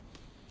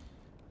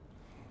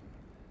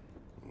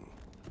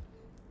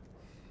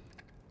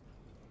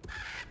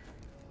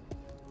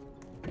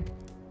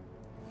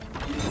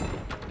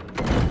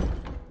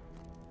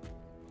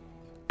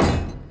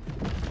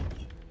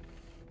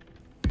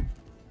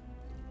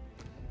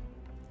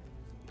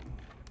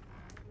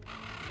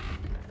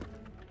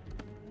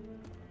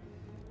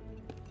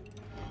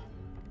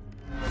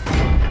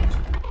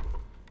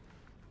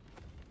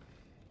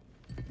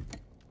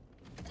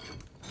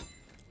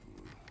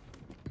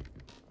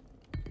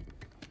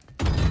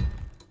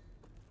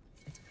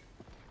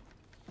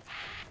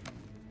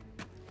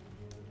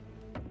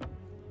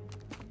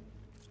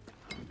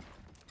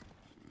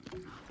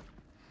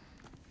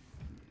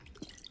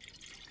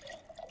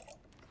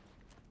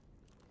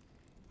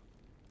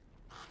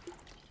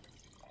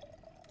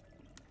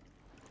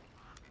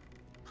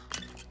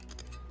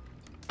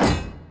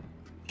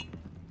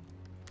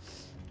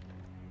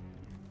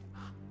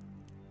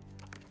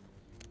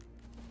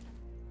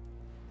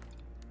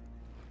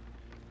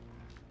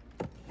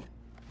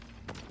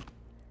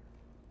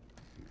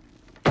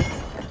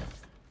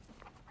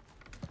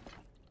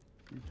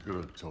 You could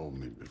have told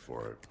me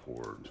before I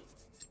poured.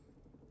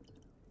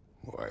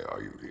 Why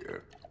are you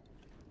here?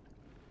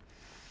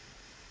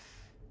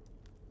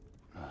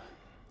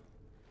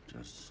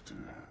 Just,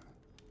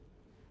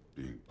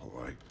 being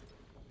polite.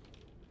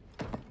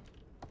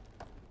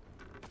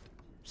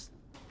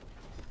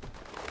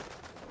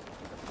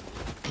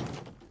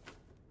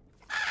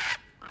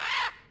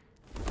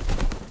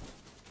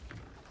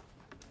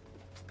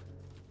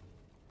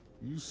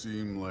 You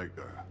seem like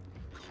a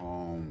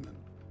calm and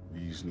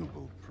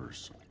reasonable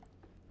person.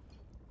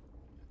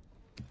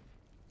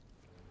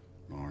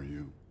 Are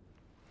you?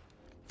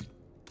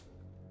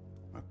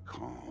 A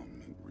calm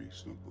and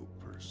reasonable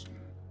person.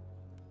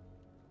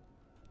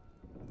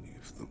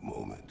 If the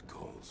moment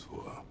calls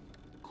for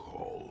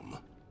calm.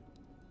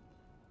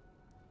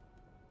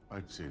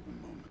 I'd say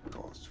the moment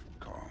calls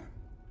for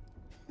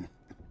calm.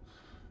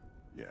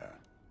 Yeah.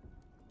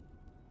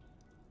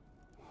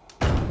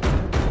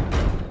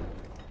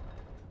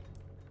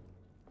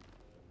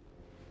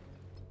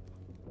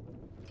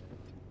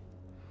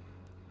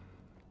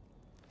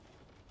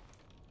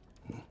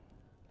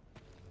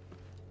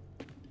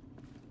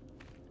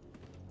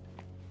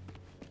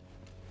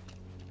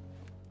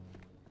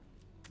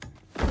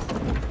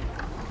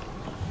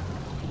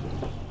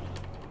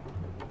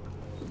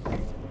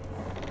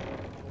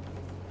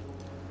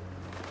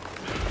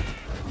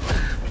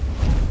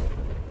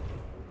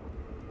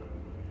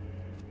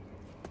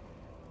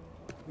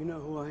 You know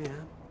who I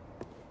am?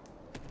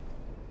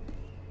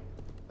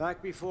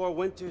 Back before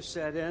winter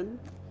set in,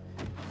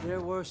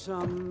 there were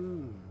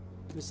some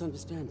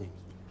misunderstandings.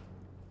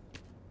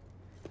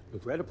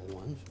 Regrettable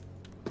ones.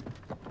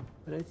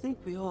 But I think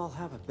we all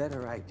have a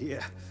better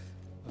idea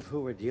of who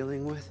we're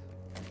dealing with.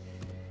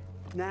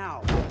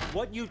 Now,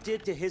 what you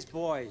did to his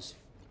boys.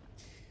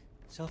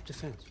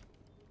 Self-defense.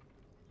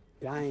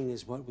 Dying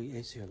is what we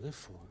Aesir live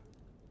for.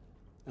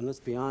 And let's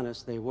be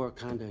honest, they were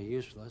kinda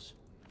useless.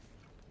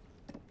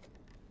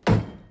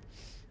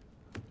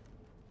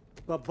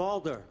 But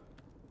Baldur,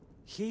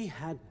 he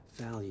had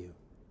value.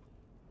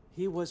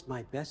 He was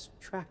my best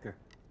tracker,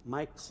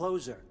 my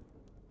closer.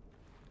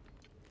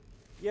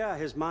 Yeah,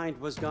 his mind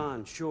was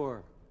gone,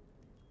 sure.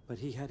 But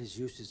he had his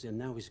uses, and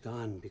now he's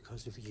gone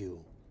because of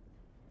you.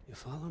 You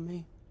follow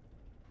me?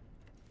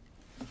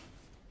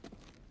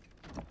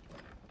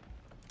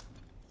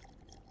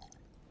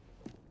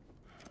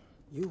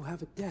 You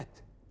have a debt.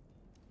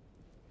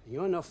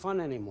 You're no fun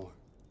anymore.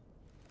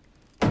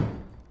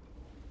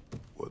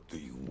 What do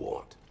you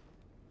want?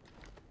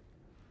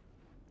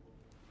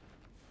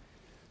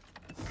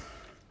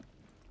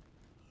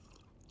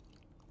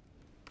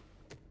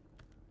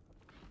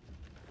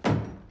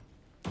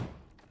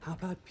 How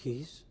about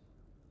peace?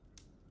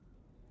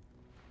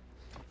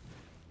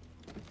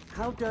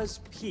 How does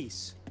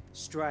peace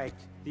strike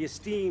the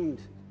esteemed,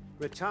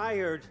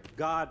 retired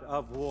god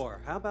of war?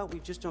 How about we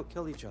just don't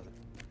kill each other?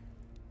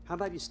 How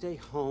about you stay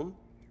home,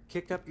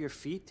 kick up your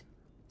feet,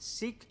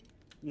 seek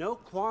no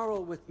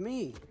quarrel with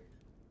me,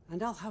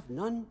 and I'll have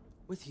none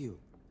with you.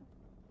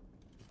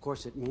 Of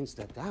course, it means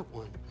that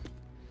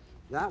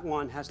that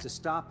one has to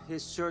stop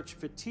his search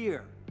for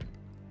Tyr.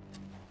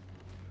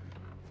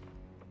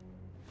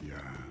 Yeah.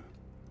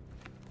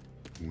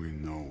 We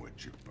know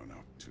what you've been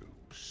up to.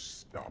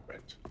 Stop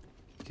it.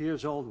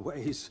 Tyr's old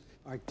ways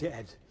are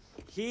dead.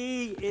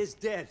 He is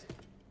dead.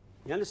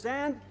 You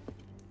understand?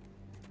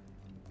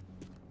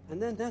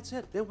 And then that's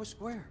it. Then we're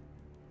square.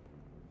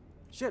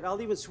 Shit, I'll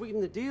even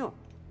sweeten the deal.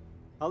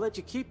 I'll let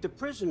you keep the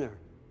prisoner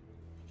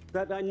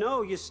that I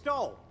know you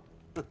stole.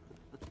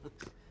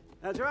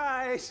 That's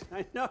right.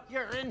 I know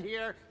you're in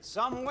here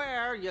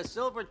somewhere, you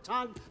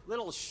silver-tongued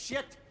little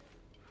shit.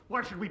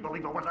 Why should we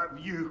believe a word out of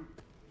you?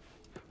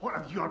 What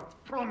have your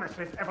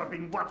promises ever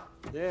been worth?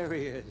 There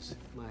he is,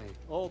 my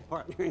old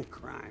partner in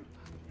crime.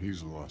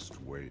 He's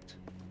lost weight.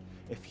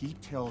 If he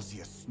tells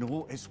you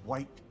snow is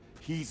white,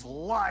 he's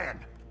lying.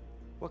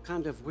 What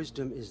kind of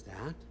wisdom is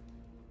that?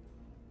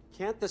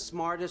 Can't the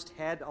smartest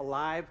head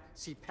alive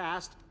see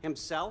past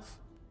himself?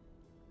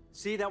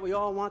 See that we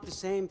all want the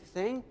same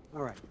thing?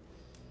 All right.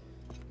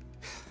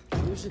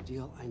 Here's a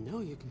deal I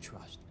know you can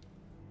trust.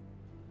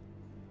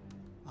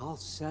 I'll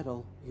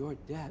settle your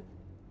debt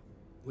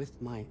with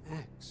my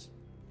ex.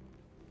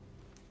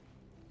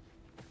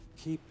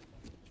 Keep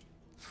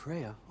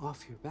Freya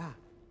off your back.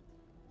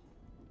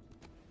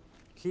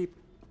 Keep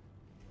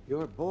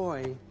your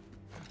boy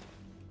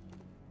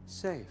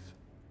safe.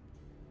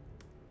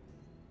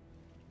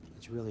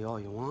 That's really all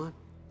you want,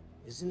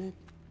 isn't it?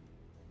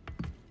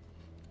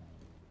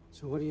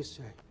 So what do you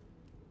say?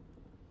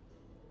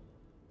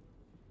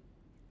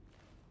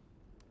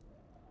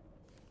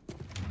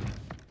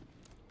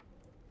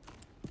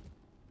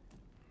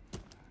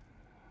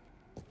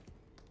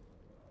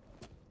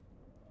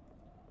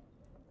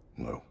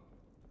 No.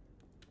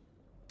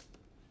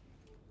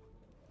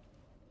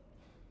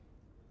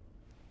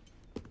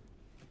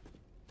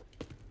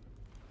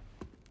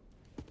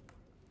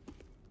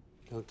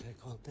 Don't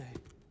take all day.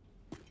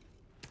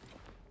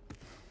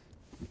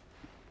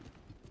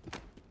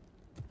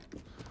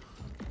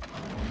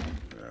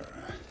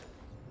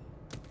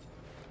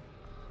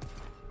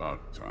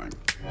 About time.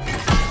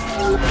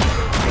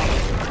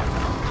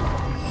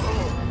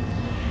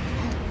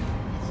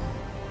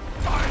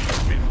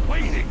 I've been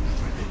waiting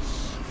for this.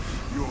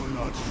 You're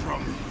not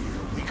from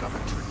here. We got a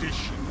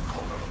tradition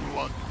called a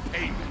blood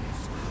payment.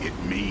 It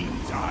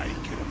means I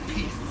get a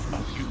piece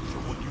of you for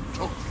what you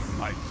took from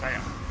my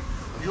family.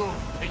 You'll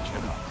pick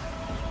it up.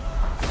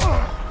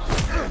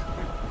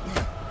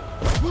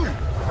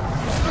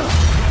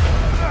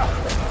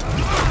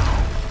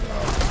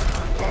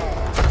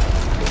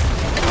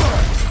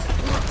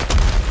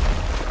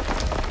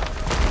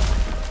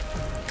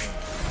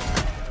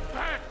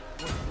 That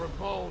was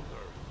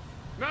Revolver.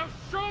 Now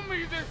show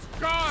me this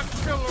god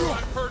killer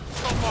I've heard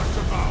so much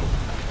about.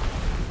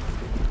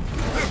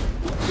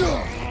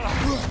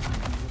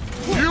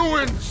 You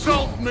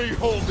insult me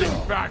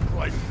holding back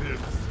like this.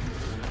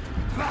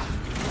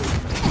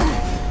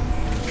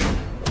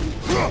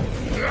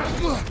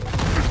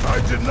 I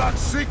did not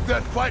seek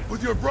that fight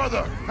with your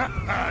brother.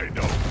 I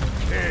don't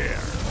care.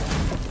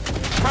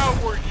 How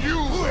were you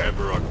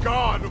ever a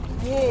god of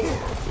war?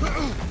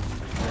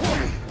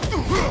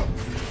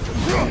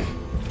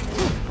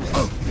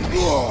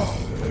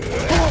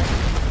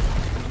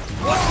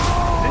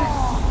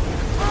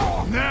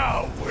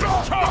 Now we're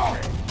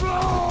talking.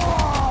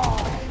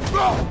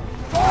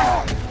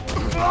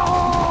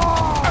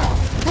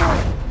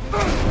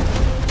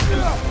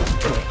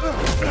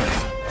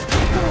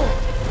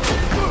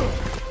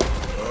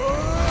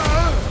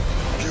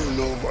 You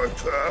know my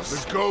past.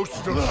 The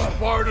ghost of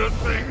Sparta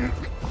thing?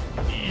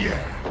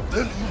 Yeah.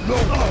 Then you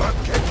know what I'm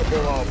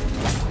capable of.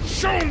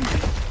 Show me!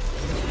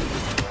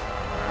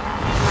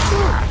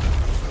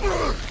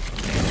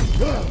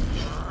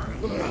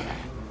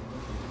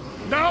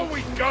 Now we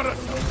gotta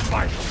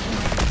fight!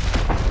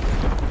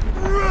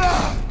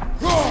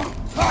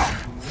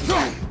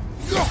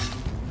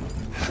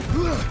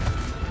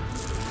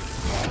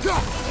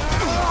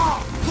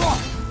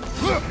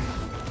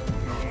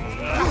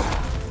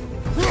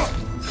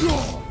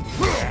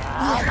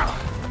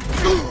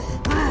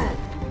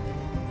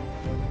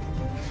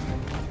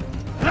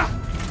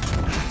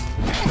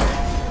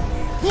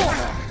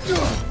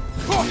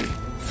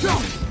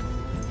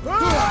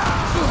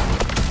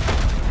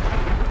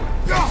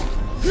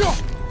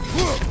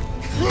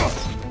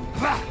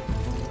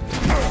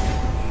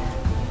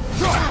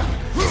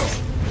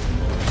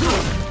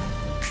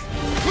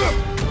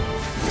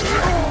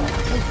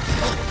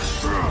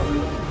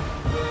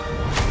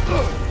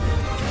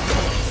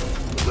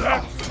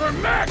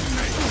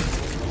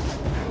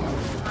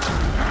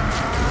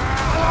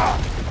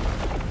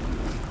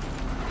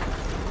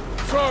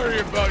 Sorry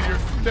about your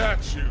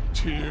statue,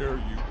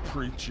 Tyr, you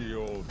preachy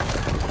old...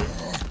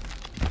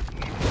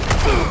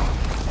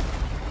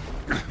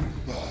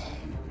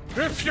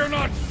 If you're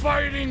not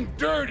fighting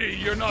dirty,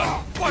 you're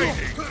not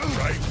fighting,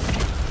 right?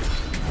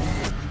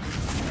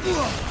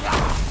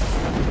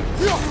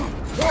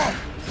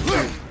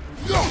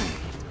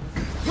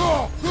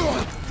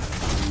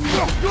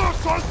 Your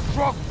son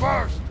struck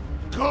first!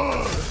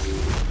 Good!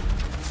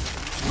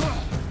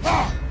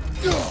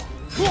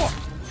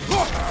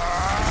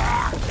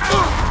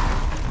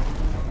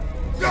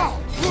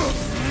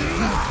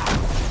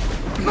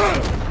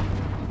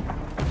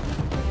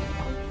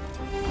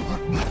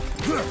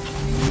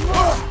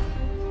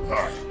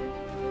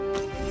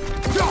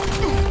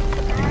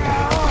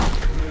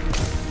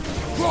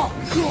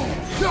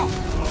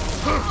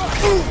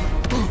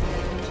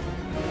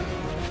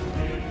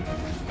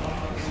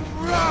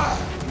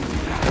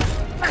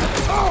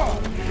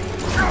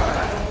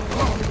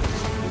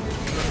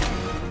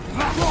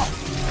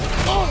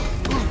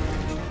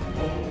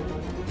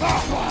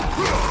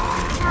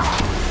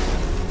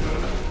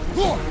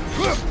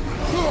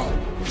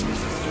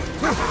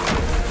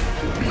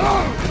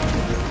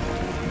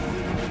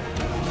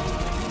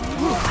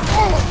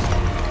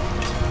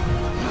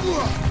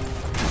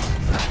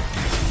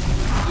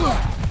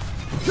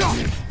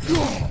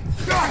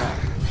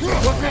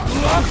 Was it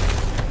luck?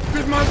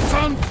 Did my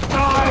son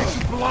die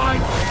to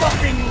blind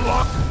fucking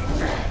luck?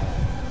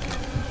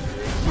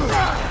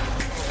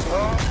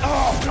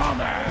 Oh,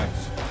 dumbass!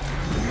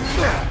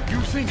 You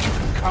think you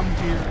can come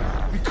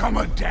here, become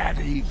a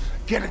daddy,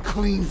 get a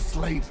clean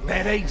slate?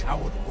 That ain't how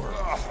it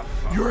works.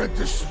 You're a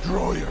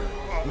destroyer,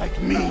 like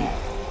me.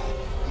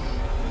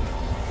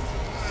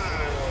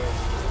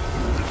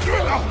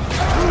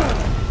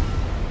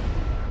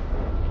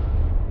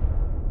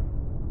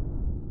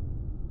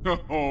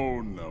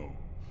 Oh no.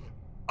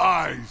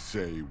 I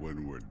say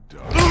when we're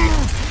done.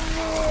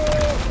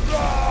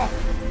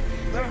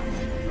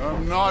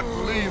 I'm not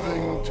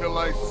leaving till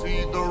I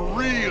see the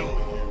real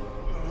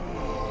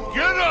you.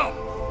 Get up!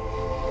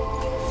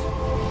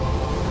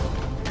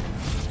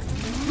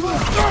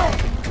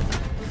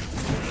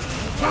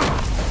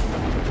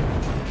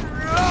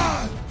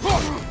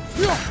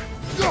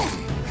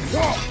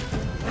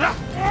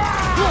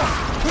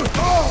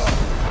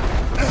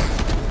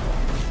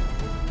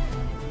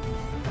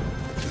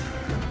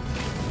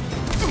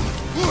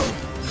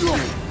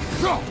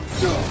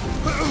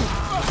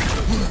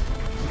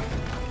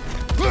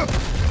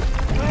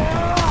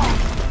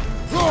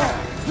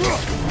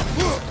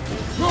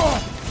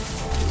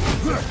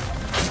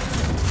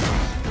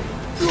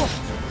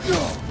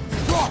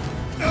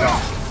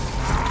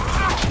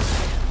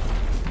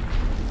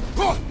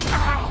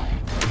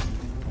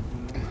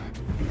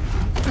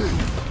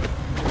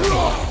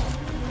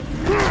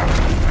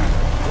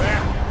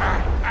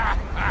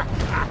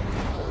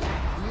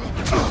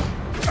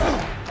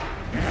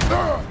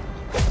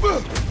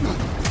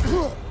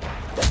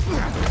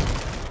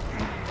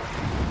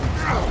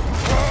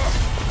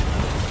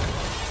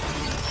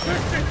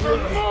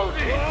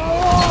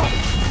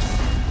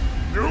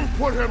 You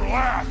put him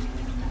last,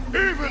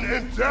 even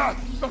in death.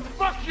 The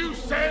fuck you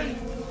say?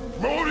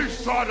 Modi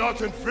sought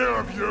us in fear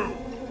of you.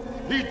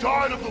 He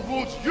died of the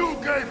wounds you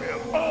gave him.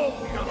 Oh,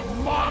 you're a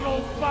model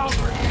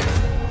father.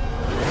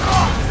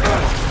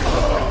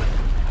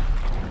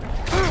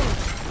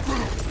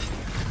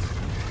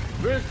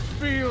 This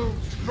feels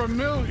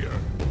familiar.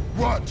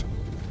 What?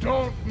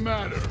 Don't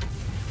matter.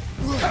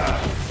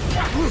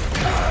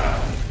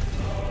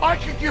 I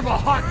could give a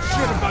hot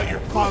shit about your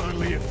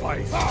fatherly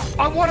advice.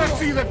 I want to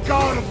see the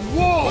god of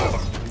war!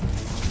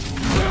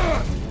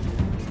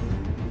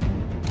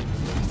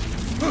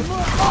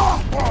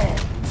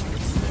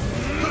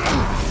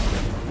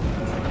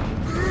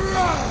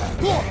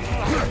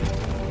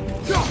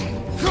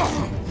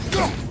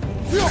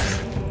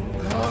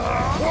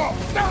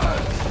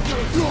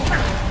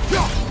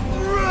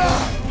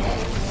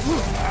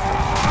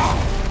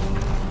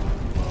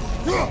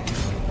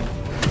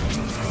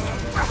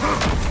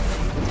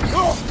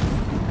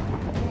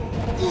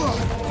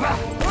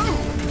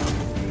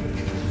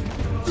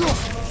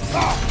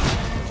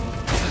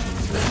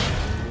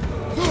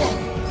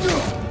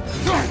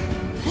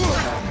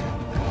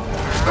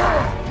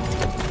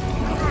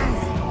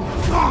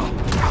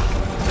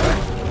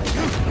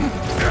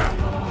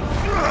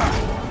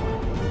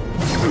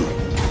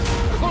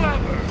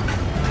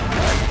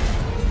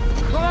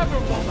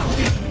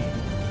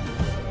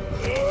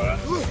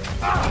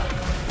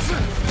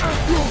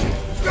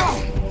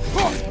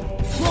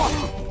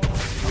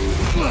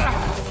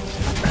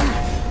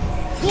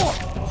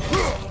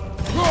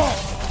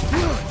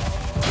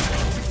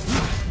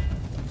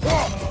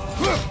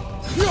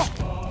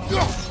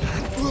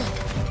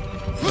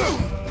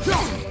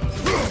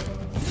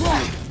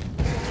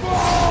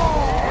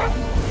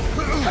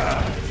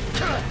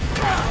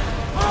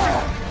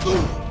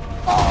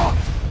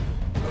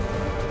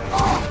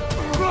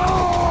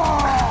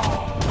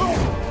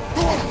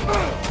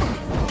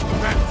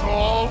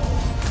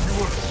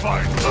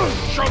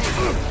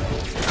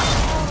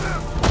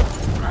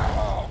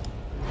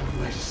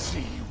 I see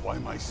why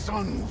my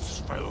sons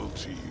fell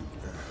to you.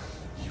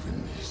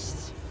 Even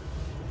this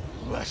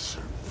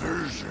lesser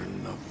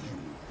version of you.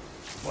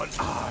 But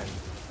I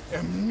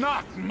am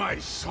not my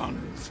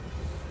sons.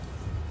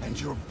 And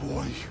your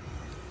boy,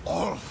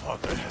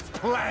 Allfather, has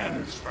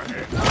plans for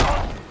him.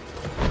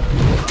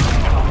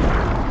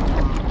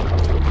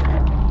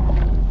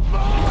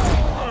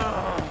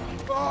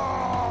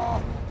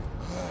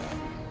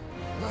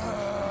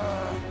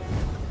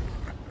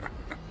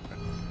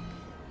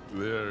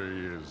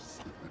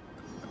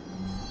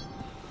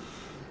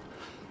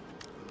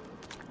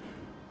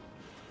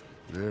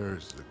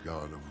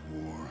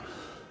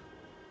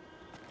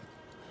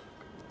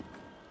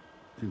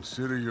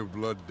 Consider your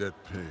blood debt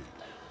paid.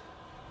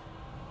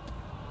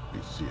 Be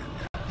seeing you.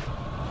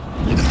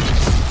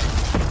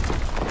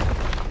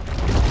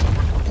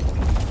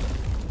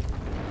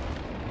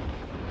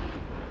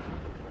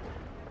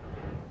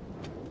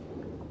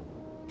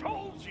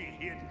 Told you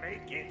he'd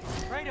make it.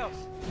 Kratos,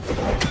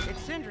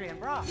 it's Sindri and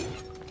Brock.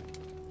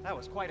 That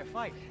was quite a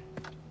fight.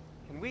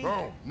 Can we...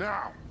 Oh,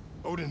 now!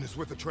 Odin is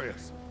with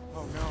Atreus.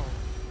 Oh, no.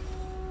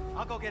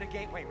 I'll go get a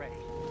gateway ready.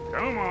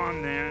 Come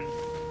on, then.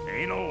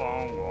 Ain't a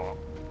long walk.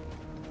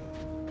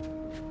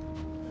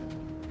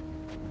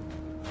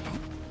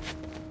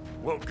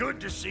 Well, good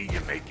to see you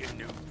making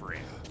new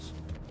friends.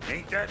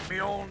 Ain't that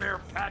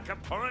Mjolnir pack a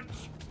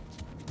punch?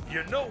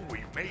 You know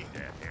we made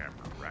that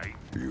hammer, right?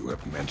 You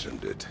have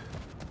mentioned it.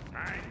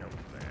 I know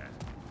that.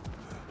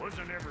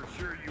 Wasn't ever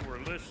sure you were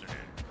listening.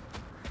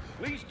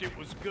 At least it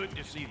was good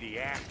to see the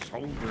axe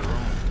hold their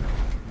own.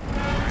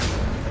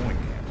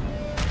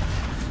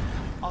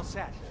 All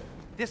set.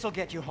 This'll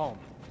get you home.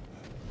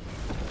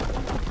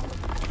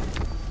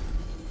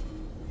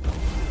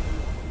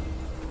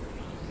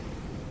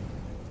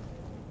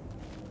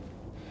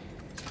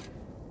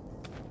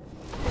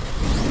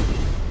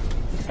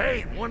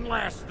 Hey, one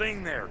last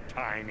thing there,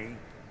 Tiny.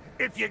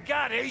 If you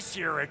got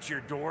Aesir at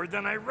your door,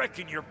 then I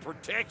reckon your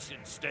protection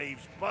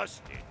stave's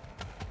busted.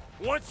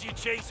 Once you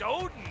chase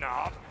Odin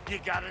off, you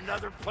got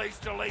another place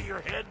to lay your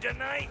head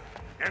tonight?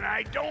 And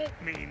I don't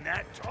mean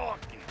that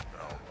talking,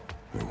 though.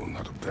 I will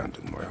not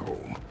abandon my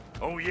home.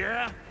 Oh,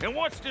 yeah? And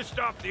what's to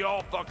stop the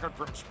all-fucker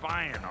from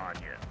spying on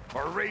you?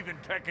 Or Raven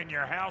pecking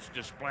your house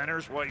to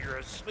splinters while you're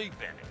asleep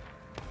in it?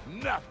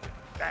 Nothing,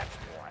 that's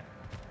what.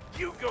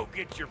 You go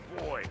get your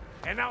boy,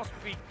 and I'll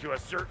speak to a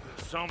certain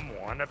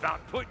someone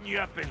about putting you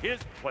up at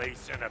his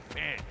place in a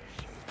pinch.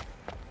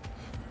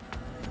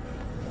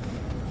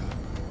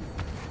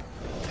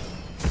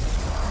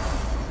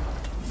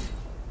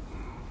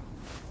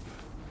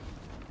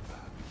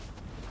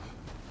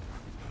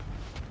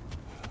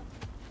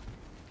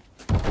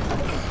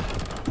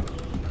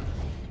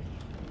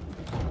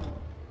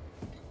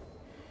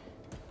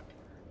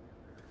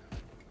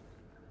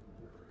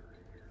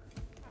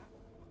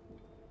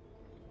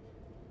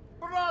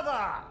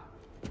 Brother!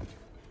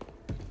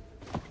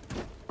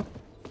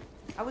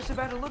 I was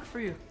about to look for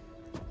you.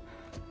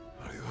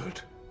 Are you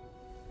hurt?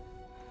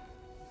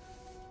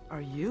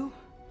 Are you?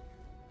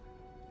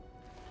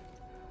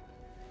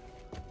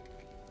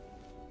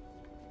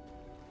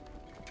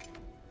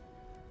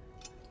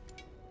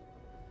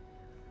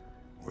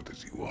 What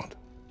does he want?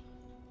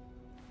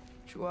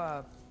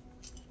 To,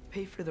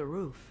 pay for the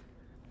roof.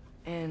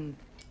 And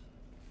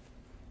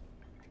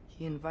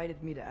he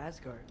invited me to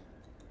Asgard.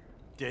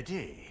 Did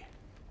he?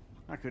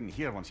 I couldn't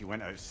hear once he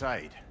went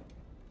outside.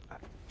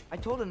 I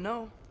told him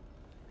no.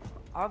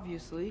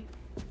 Obviously.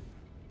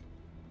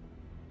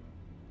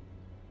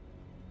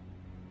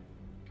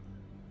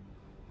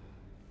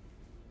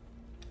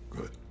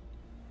 Good.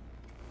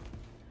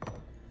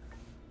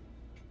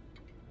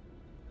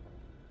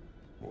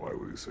 Why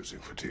were you searching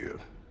for Tyr?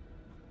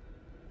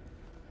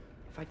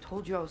 If I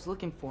told you I was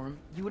looking for him,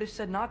 you would have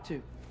said not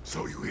to.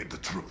 So you hid the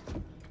truth.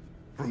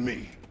 From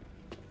me.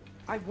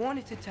 I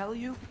wanted to tell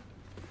you.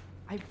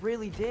 I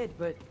really did,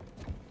 but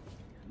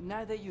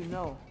now that you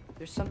know,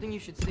 there's something you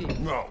should see.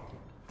 No.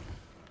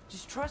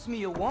 Just trust me,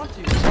 you'll want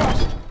to.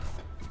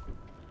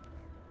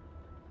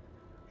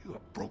 You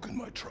have broken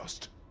my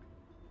trust.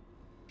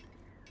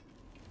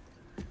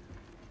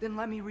 Then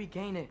let me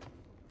regain it.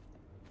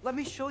 Let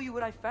me show you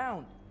what I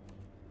found.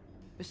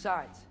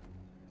 Besides,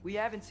 we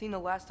haven't seen the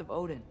last of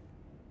Odin.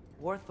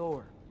 Or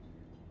Thor.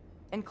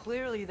 And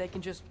clearly they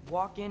can just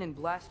walk in and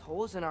blast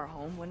holes in our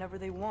home whenever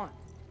they want.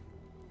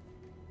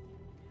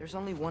 There's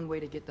only one way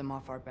to get them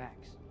off our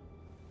backs.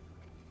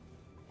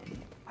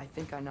 And I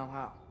think I know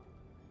how.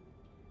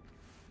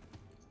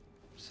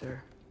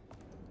 Sir.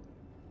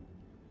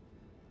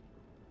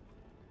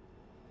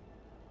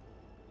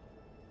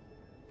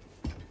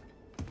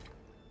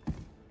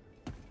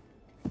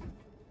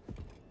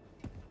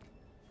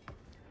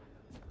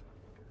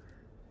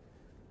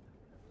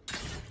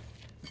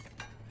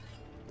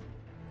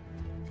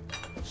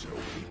 Shall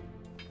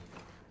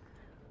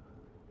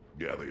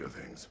we? Gather your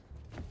things.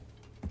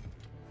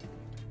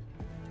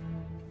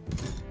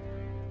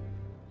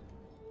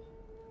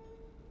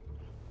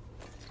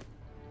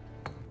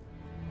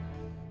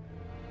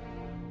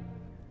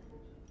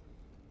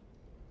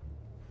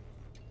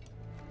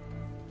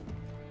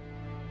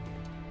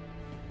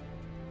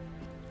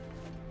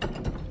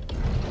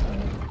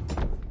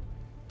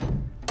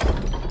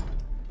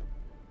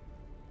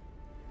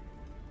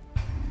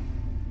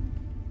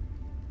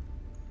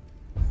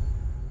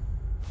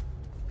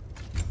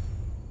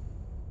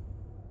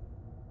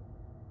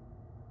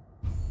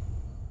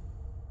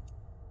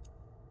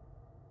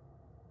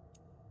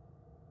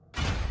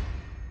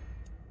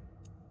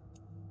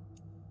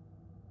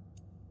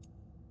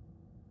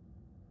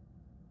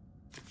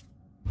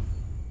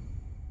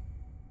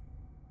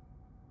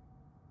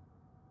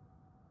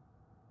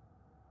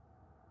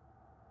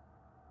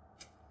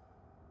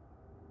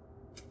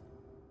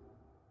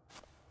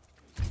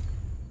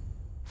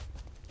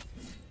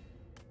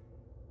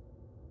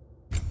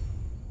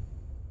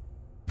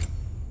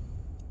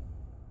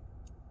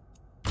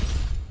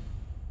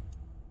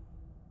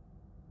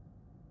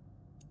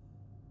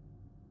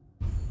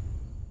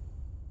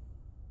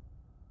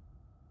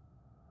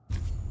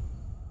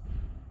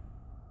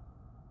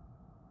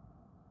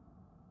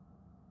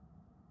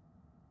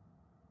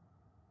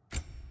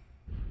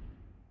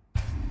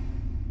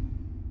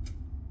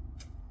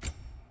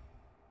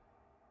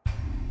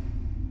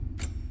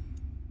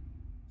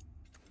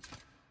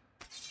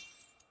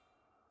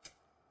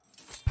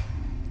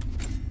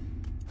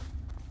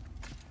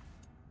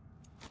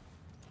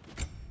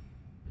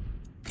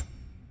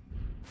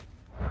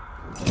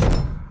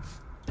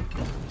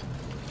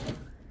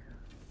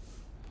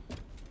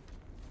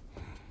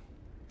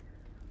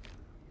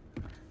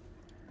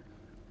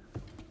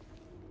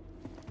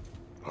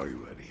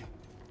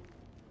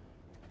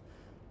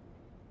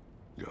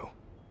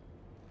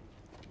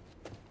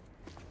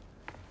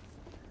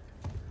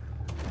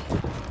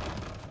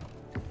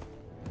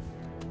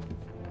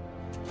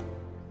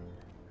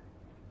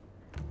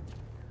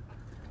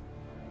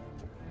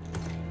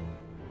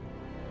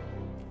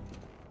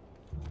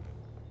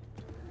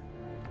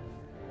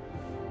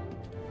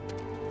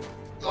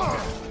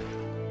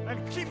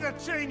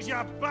 to change, you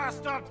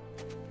bastard!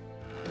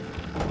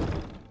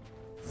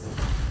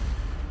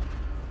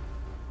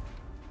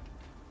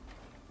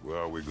 Where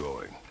are we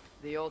going?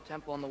 The old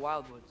temple in the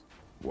Wildwoods.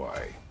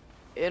 Why?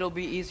 It'll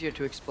be easier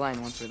to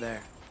explain once we're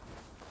there.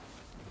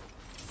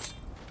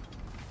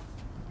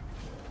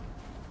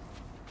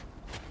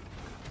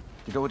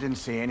 Did Odin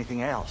say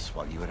anything else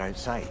while you were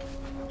outside?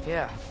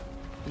 Yeah.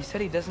 He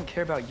said he doesn't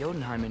care about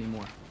Jotunheim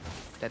anymore.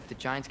 That the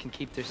giants can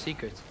keep their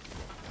secrets.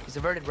 He's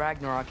averted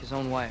Ragnarok his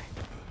own way.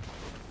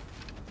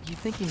 You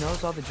think he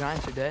knows all the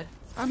giants are dead?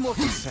 I'm more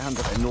concerned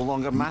that it no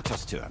longer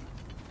matters to him.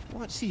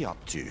 What's he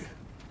up to?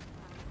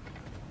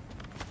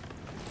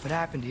 What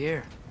happened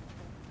here?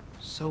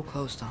 So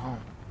close to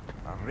home.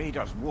 Are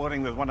raiders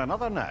warring with one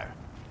another now?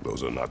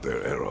 Those are not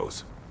their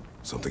arrows.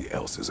 Something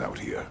else is out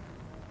here.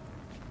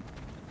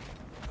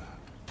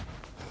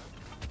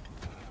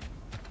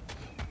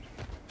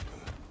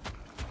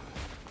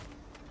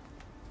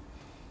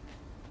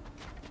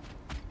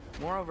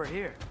 More over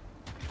here.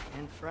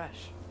 And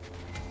fresh.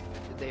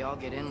 Did they all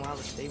get in while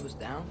the stave was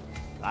down?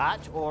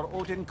 That, or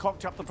Odin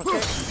cocked up the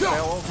protection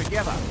spell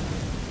altogether.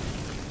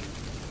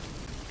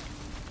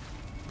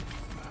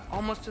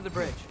 Almost to the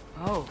bridge.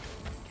 Oh,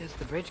 guess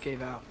the bridge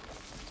gave out.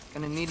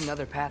 Gonna need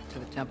another path to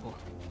the temple.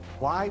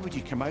 Why would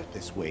you come out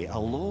this way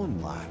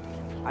alone, lad?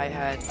 I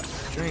had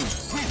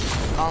dreams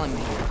calling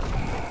me here.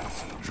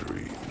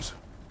 Dreams.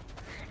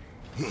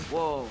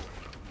 Whoa,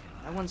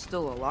 that one's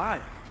still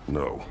alive.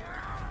 No.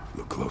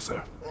 Look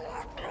closer.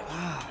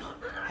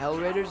 Hell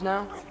Raiders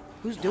now?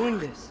 Who's doing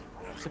this?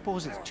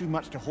 Suppose it's too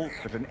much to hope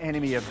that an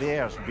enemy of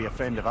theirs would be a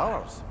friend of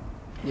ours.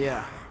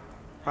 Yeah,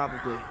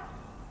 probably.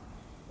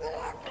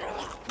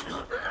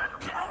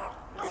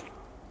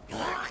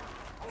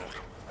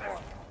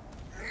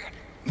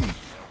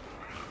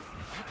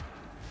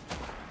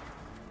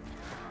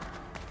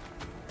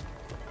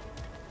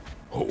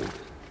 Hold.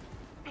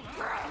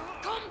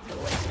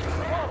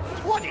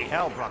 Bloody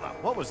hell, brother.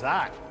 What was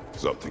that?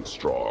 Something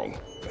strong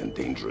and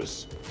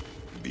dangerous.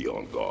 Be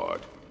on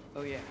guard.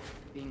 Oh yeah,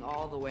 being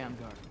all the way on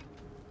guard.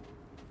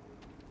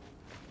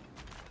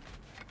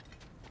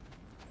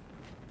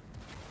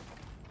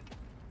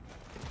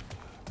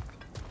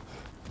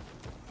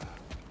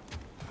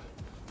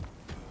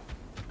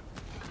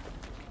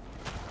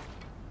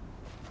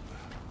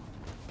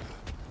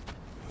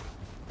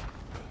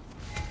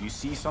 You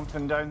see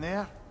something down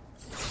there?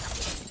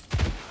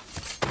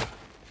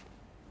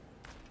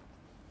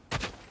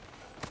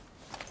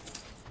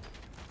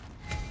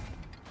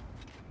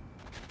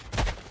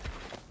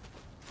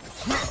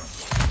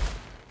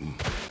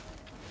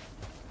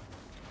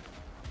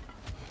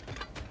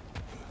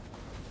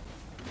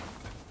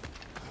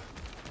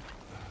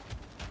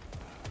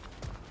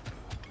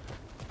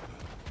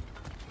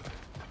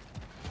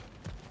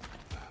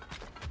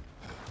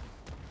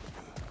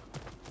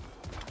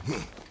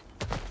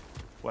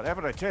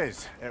 Whatever it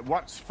is, it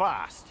works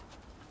fast.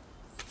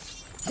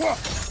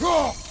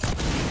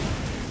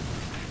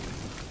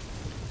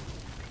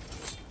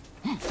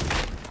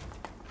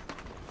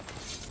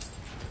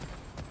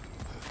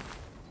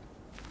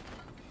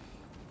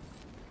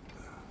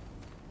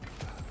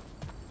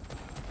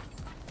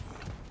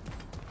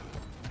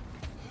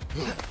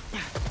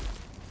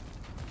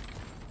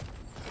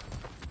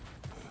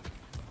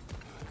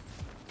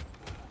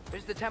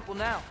 There's the temple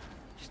now.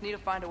 Just need to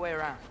find a way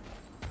around.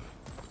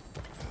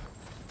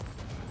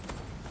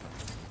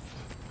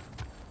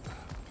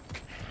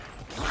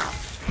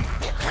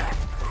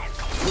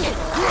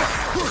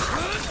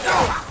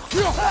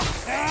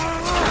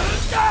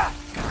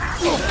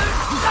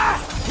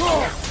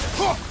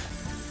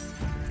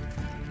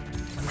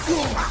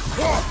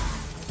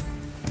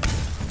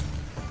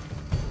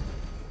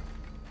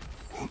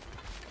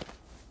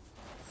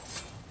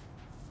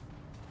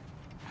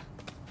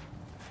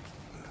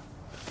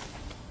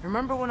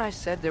 Remember when I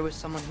said there was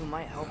someone who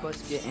might help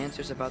us get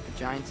answers about the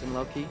giants and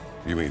Loki?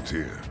 You mean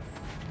Tyr?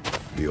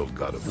 The old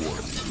god of war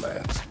in these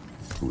lands,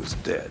 who is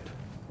dead.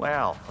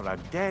 Well, for a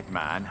dead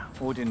man,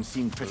 Odin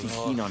seemed pretty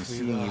keen on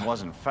seeing he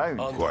wasn't found.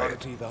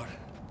 Quiet.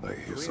 I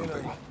hear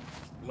something.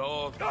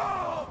 Look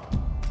out!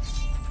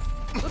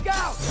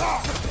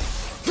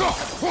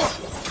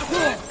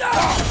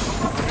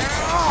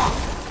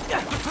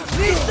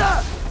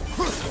 Lisa!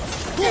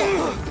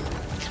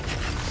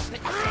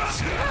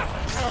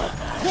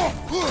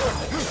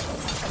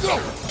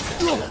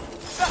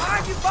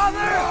 Behind you,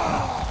 father!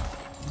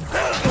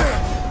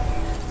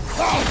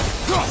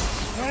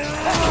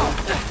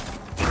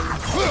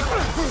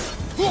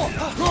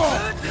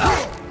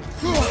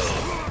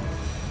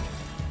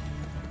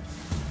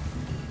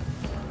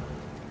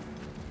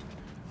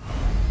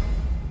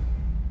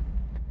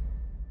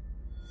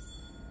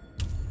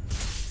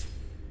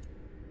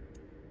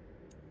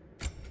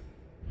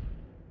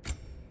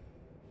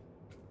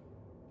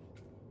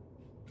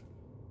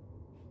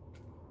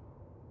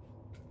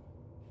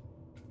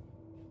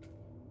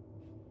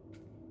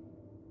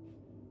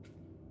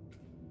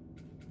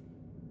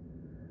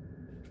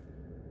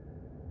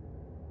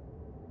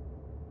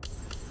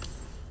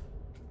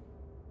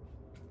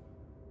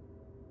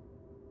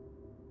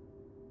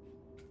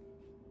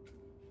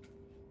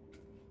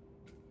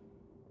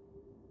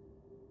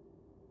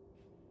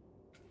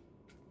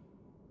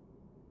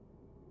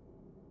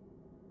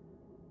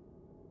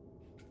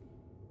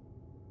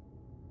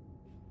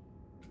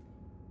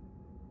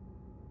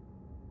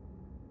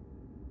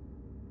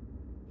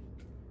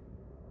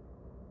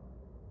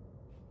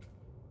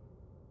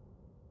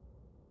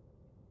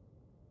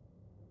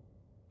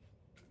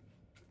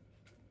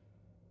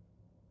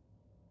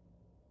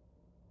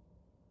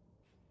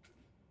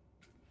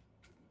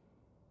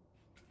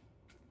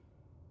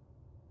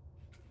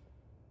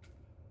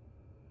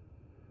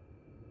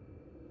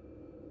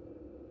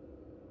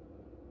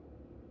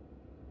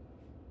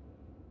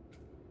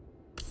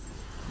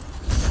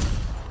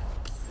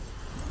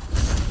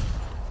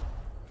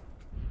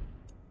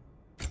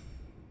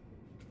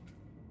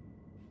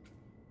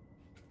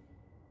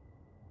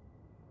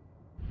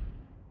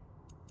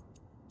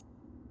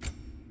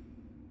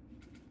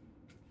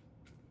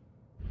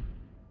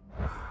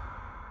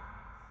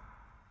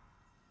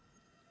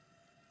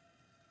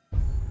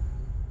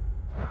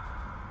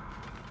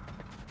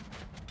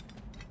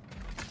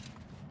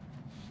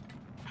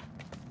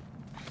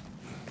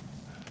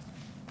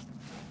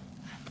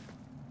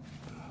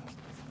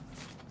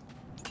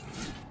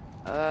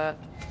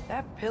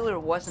 That pillar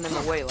wasn't in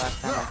the way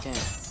last time I came.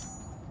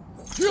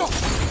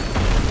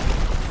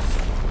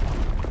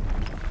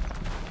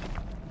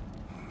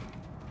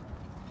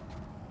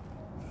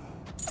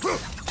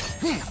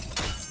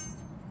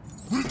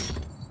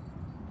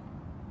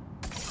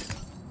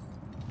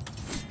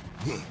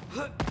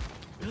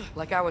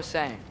 Like I was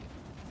saying,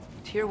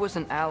 Tyr was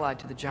an ally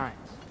to the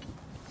Giants,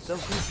 so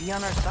he'd be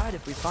on our side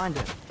if we find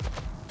him.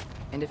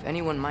 And if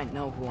anyone might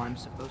know who I'm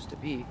supposed to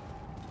be,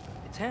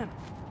 it's him.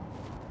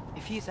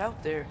 If he's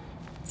out there,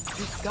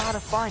 we've gotta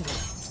find him.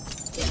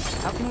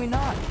 How can we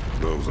not?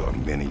 Those are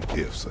many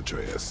ifs,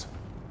 Atreus.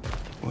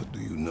 What do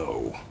you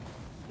know?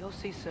 You'll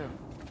see soon.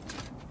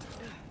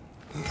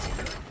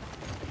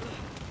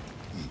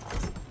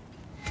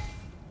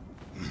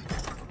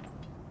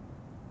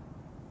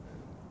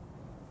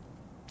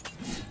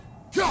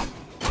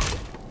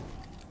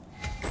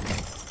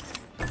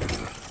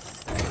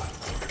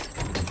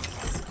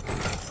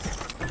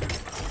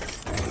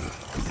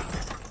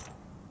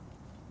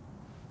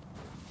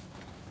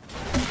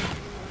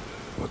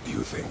 What do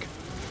you think?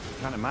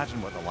 Can't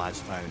imagine what the lad's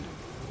found,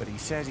 but he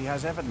says he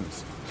has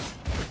evidence.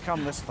 We've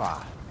come this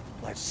far.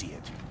 Let's see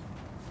it.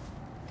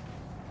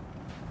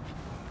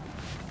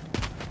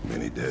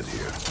 Many dead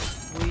here.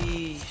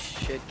 We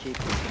should keep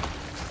looking.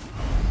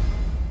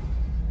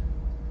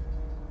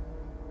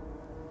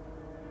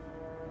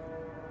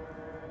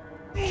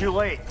 Too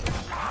late.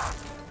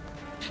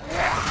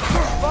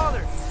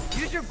 Father,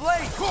 use your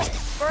blade!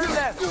 Burn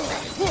them!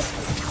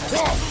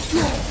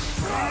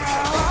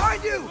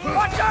 Behind you!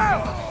 Watch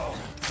out!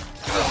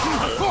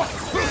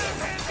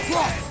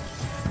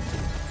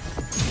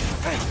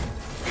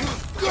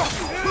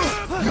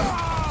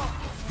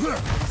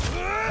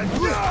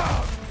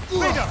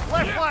 Leader,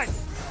 left flank!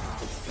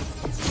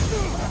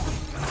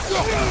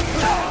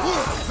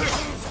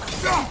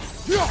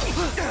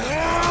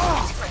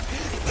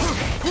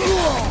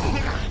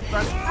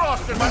 That's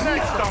frost in my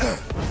neck stomach!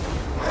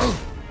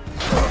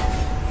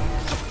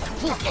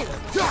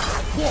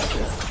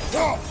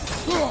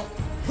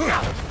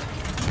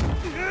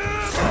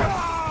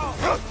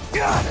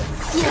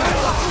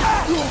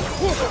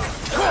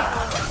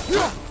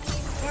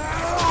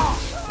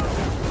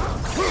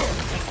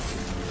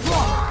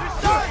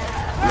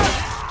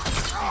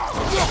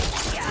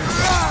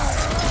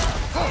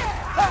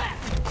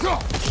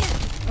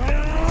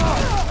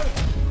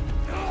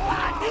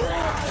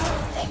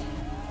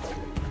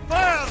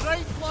 Fire,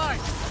 right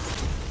flank!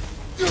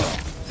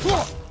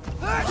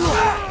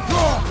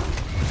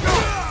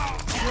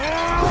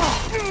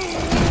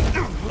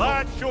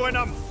 Lad showing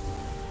him!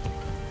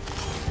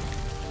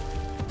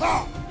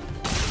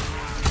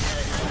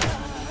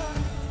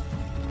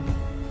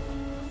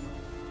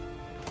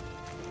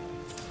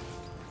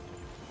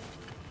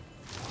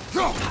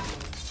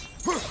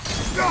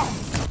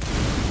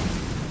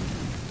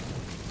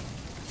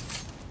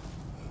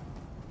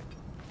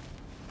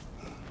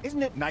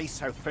 Isn't it nice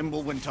how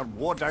Fimbulwinter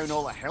wore down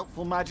all the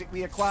helpful magic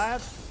we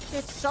acquired?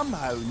 Yet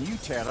somehow new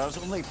terrors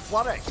only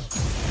flourish.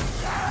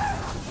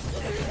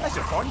 As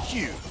if on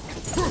cue.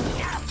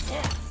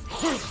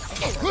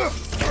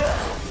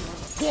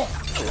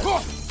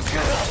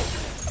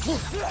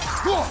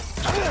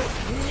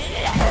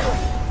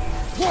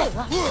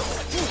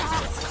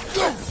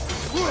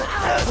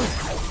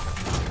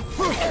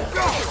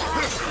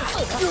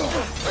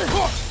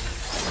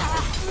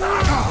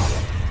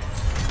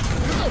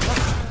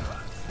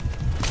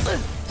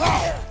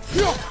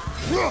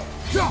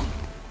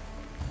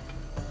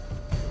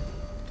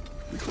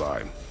 We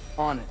climb.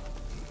 On it.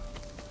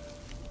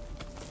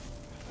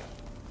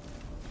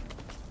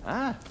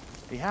 Ah,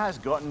 he has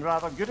gotten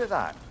rather good at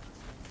that.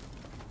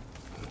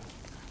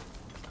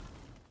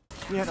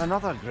 Yet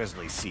another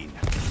grisly scene.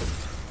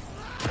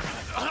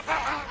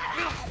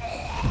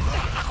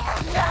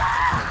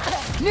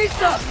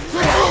 Nista!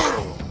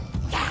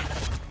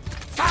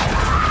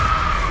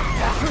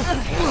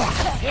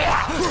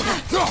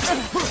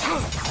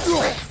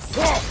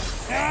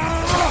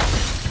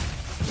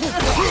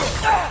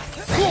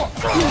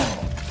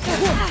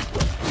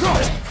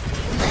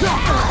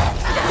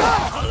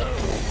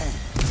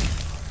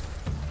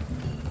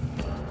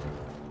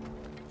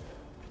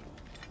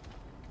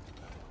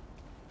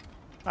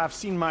 I've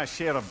seen my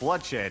share of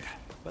bloodshed,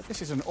 but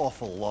this is an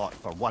awful lot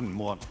for one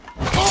more.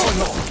 Oh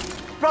no!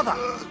 Brother!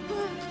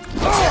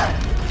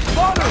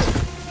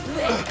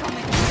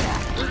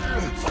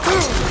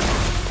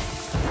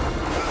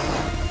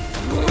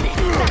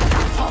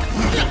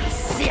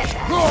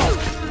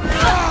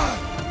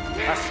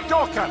 A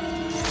stalker!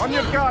 On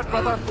your guard,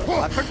 brother!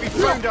 I think we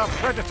found our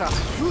predator!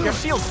 Your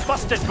shield's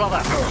busted,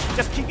 brother!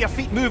 Just keep your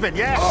feet moving,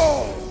 yeah?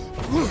 Points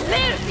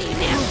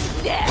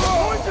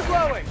are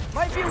glowing!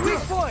 Might be a weak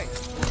point!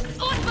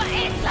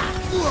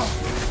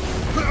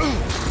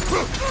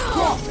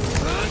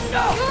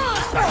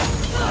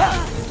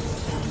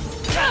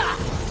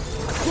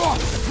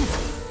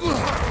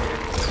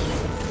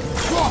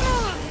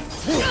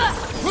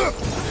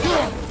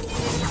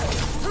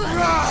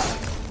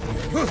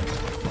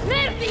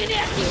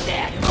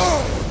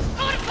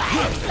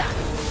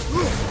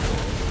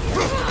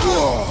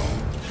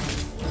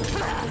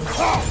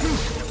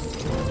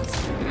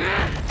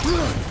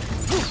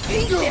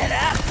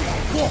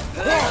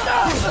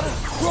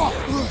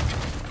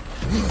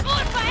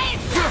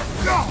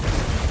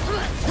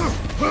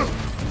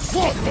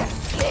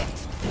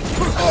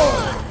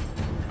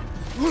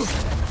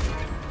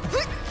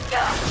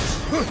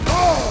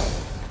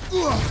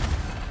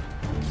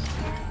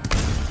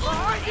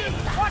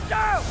 Watch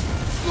out!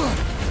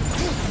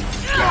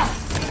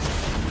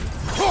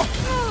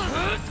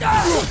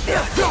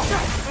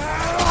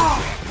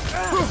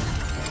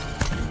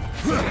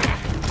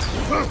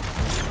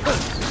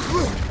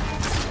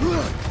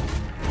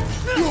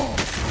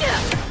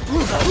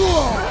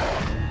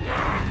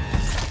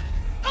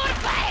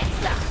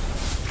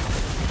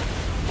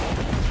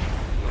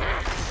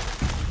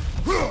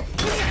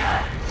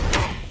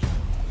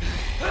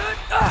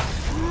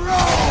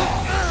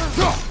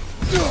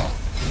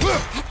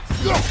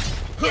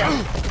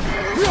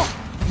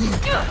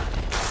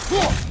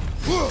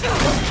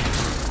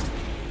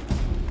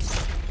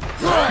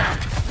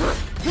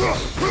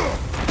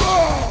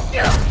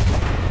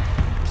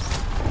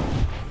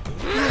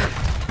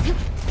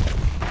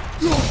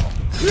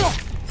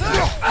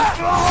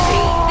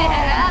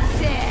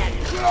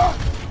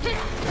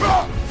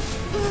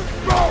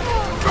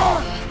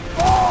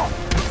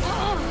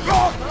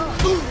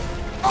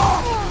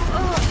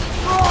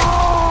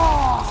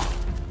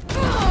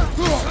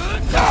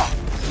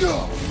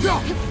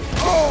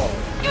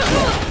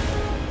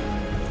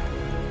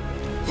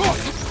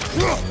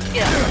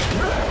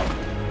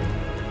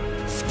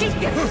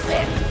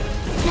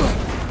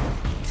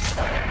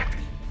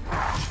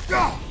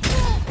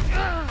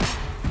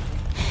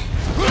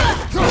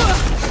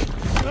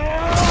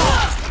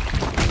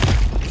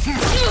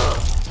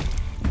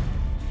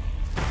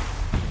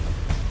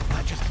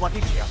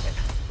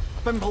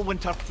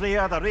 Winter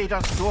Freya, the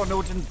raiders, door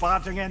nodes and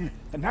barging in,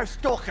 and now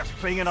stalkers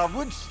playing in our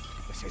woods.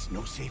 This is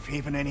no safe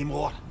haven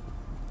anymore.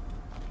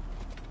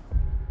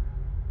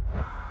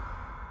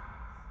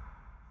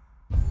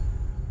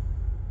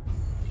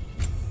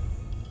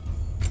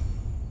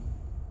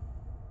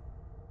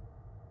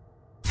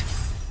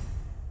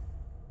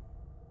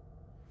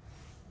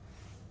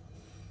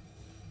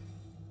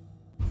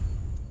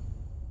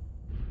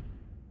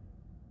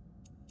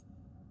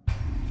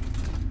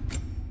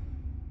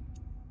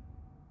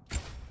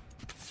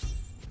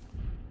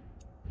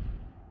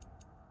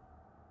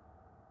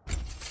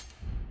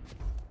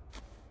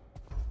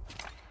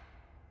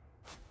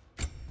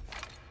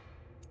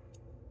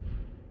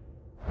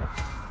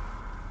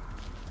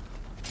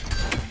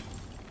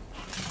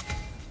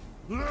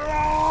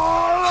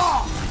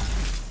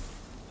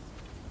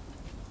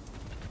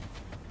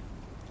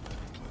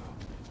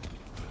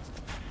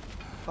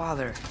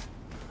 Father,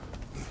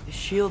 the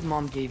shield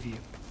Mom gave you.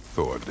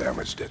 Thor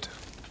damaged it.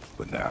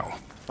 But now,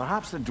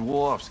 Perhaps the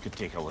dwarves could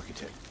take a look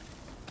at it.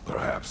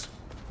 perhaps,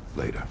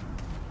 later.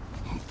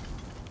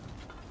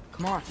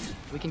 Come on,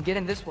 we can get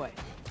in this way.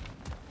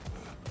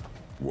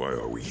 Why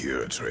are we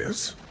here,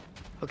 Atreus?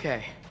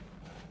 Okay.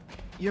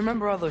 You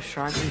remember all those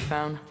shrines we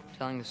found,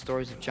 telling the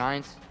stories of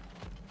giants?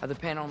 How the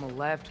panel on the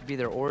left would be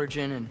their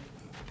origin, and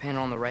the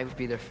panel on the right would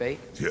be their fate?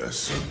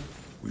 Yes,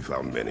 we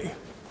found many.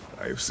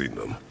 I have seen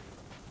them.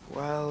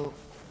 Well,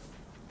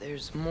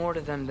 there's more to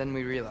them than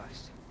we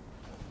realized.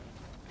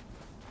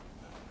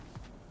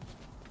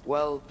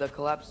 Well, the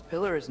collapsed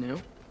pillar is new,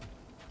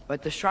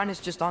 but the shrine is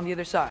just on the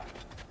other side.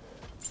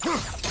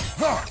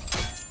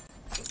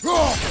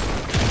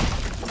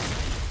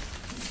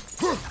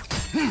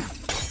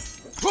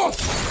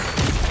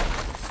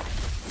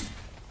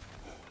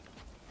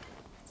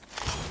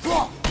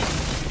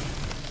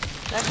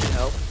 That should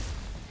help.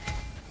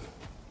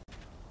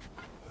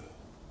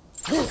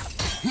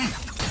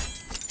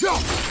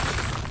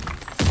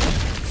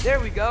 There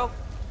we go.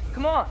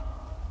 Come on.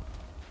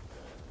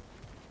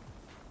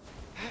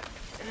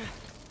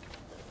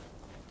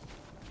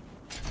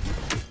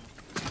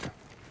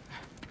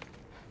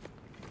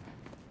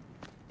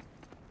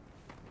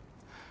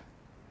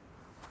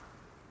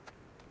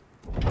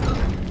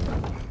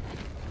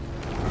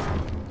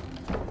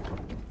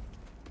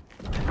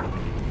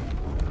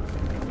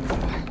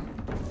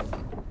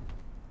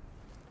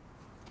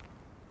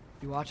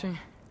 You watching?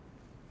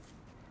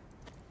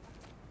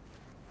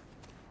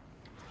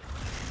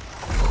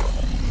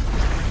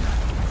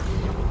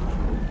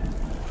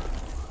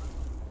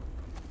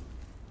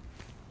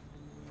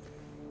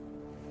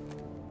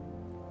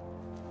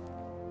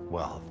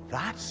 Well,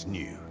 that's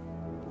new.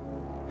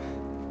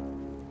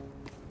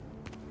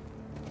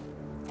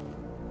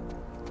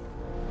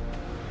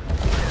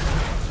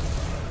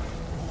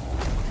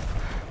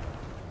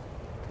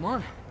 Come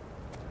on.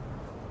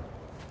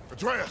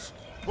 Atreus,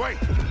 wait!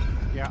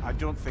 Yeah, I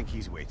don't think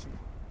he's waiting.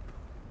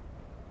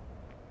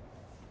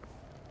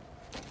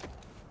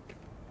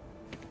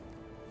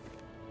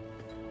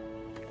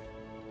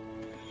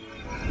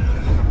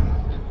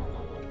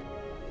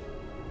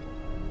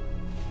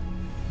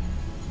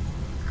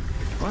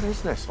 What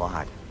is this,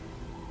 lad?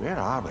 Where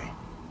are we?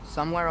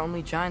 Somewhere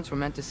only giants were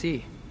meant to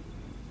see.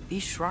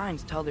 these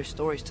shrines tell their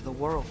stories to the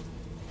world.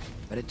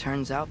 But it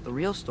turns out the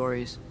real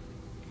stories,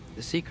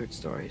 the secret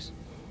stories,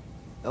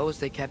 those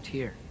they kept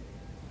here,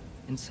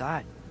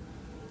 inside.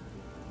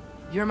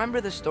 You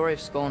remember the story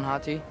of Skull and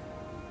Hati,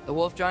 the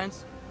wolf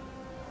giants?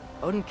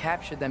 Odin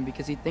captured them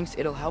because he thinks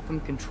it'll help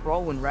him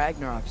control when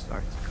Ragnarok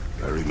starts.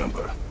 I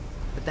remember.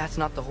 But that's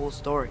not the whole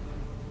story.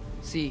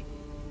 See,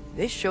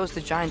 this shows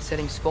the giants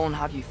setting Skull and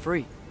Hati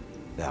free.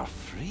 They're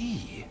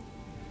free?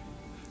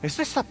 Is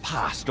this the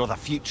past or the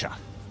future?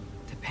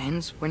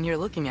 Depends when you're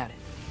looking at it.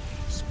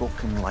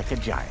 Spoken like a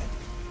giant.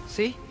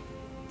 See?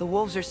 The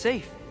wolves are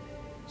safe.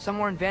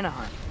 Somewhere in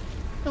Vanaheim.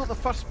 Not the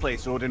first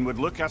place Odin would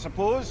look, I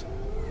suppose.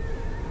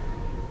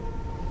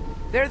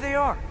 There they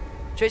are,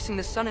 chasing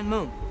the sun and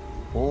moon.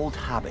 Old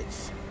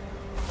habits.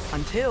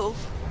 Until,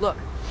 look,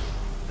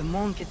 the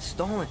moon gets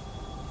stolen.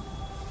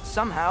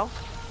 Somehow.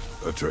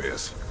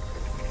 Atreus.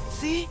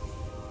 See?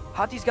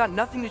 Hati's got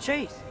nothing to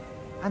chase.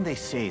 And they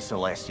say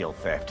celestial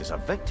theft is a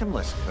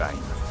victimless crime.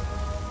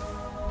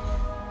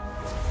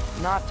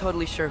 Not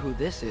totally sure who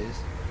this is,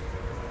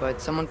 but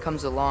someone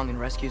comes along and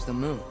rescues the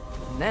moon.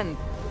 And then,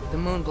 the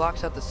moon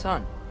blocks out the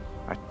sun.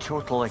 A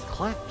total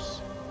eclipse.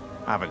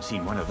 I haven't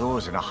seen one of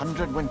those in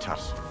 100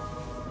 winters.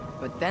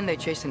 But then they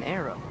chase an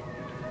arrow,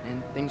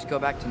 and things go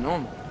back to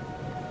normal.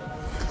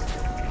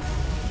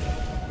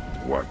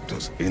 What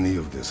does any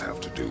of this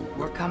have to do with...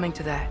 We're coming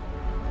to that.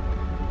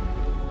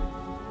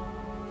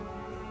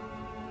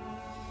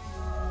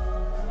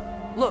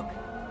 Look,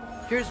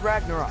 here's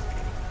Ragnarok.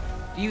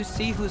 Do you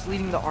see who's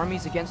leading the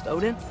armies against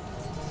Odin?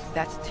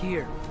 That's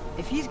Tyr.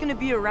 If he's gonna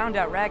be around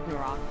at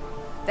Ragnarok,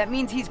 that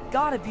means he's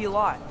gotta be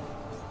alive.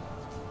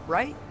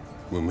 Right?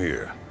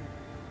 Mimir,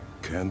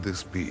 can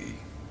this be?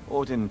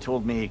 Odin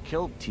told me he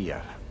killed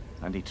Tyr,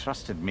 and he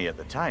trusted me at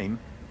the time,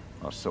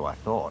 or so I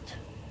thought.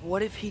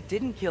 What if he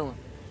didn't kill him?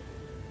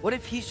 What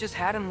if he's just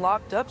had him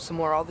locked up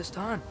somewhere all this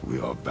time? We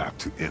are back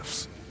to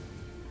ifs.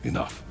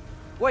 Enough.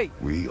 Wait,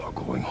 We are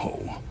going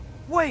home.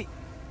 wait!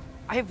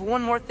 I have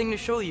one more thing to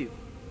show you.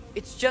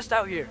 It's just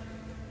out here.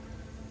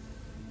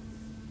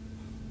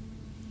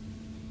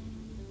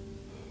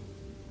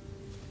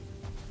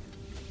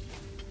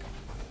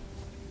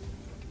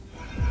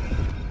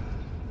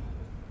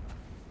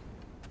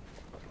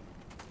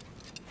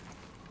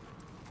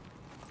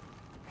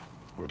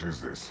 What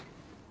is this?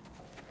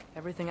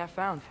 Everything I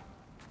found.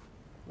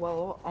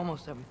 Well,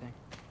 almost everything.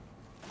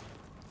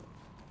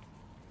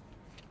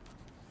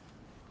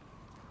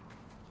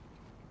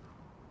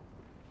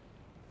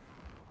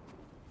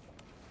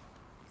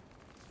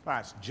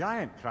 That's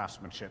giant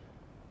craftsmanship.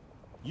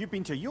 You've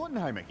been to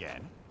Jotunheim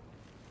again?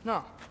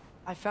 No,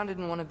 I found it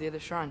in one of the other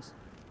shrines.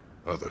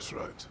 Other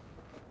shrines.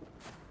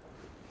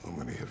 How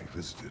many have you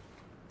visited?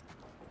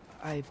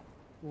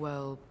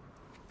 Well,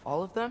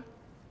 all of them?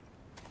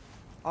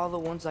 All the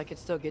ones I could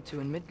still get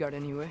to in Midgard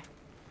anyway.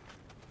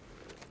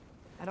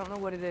 I don't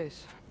know what it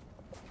is,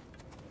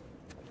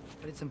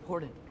 but it's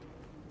important.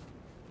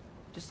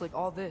 Just like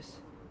all this.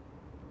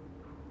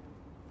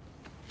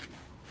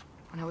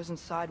 When I was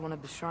inside one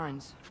of the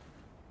shrines,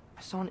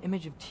 I saw an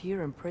image of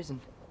Tyr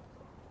imprisoned,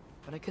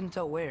 but I couldn't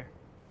tell where.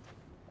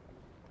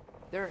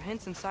 There are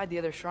hints inside the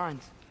other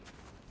shrines.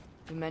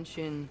 They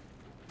mention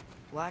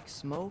black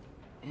smoke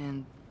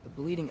and the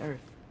bleeding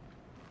earth,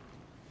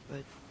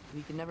 but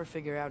we could never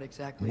figure out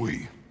exactly.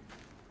 We?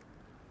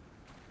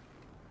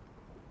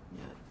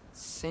 Yeah,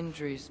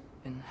 Sindri's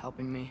been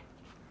helping me.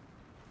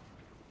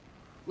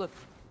 Look,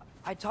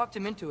 I talked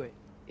him into it.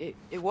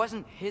 It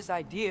wasn't his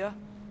idea.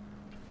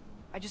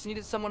 I just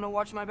needed someone to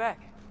watch my back.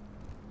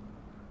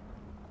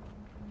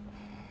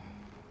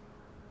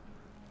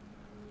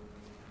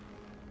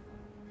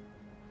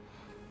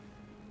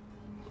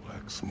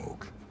 Black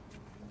smoke.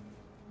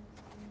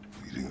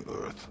 Bleeding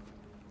earth.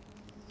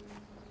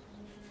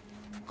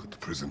 Could the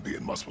prison be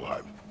in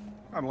Muspelheim?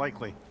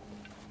 Unlikely.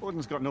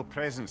 Odin's got no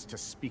presence to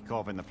speak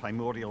of in the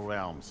primordial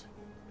realms.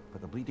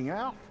 But the Bleeding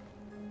Earth?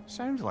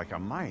 Sounds like a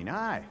mine,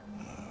 aye.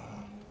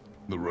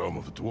 The realm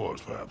of the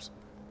dwarves, perhaps.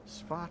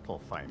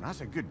 Svartalfheim,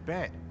 that's a good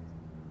bet.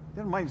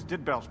 Their mines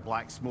did belch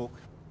black smoke,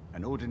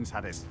 and Odin's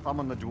had his thumb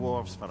on the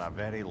dwarves for a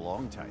very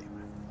long time.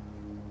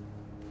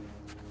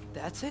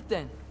 That's it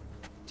then.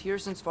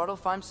 Tyr's in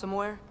Svartalfheim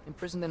somewhere,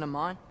 imprisoned in a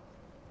mine.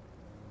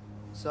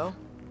 So,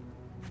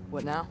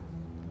 what now?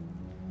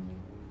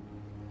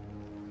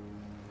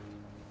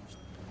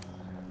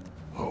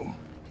 Home.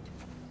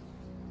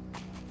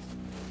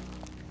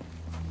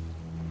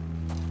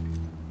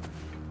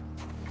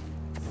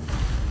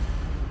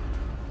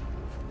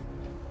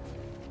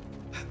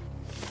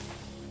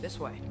 This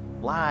way.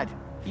 Lad,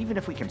 even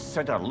if we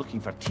consider looking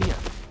for Tyr,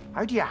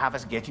 how do you have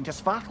us getting to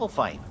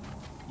Svartalfheim?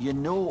 You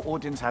know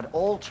Odin's had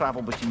all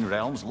travel between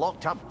realms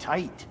locked up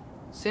tight.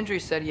 Sindri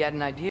said he had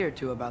an idea or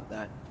two about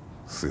that.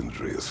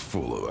 Sindri is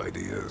full of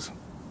ideas.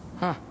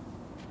 Huh.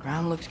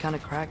 Ground looks kind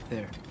of cracked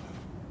there.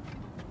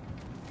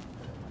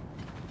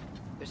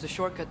 There's a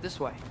shortcut this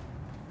way.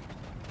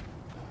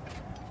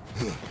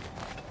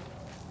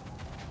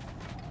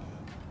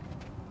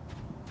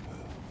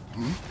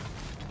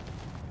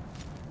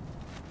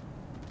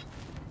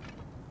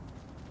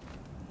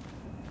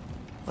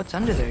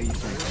 What's under there, you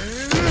think?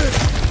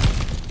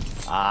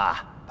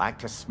 Ah, back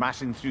to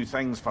smashing through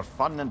things for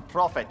fun and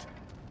profit.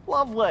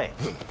 Lovely.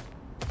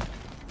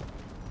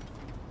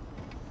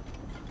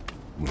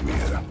 Mimir,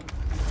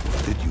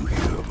 what did you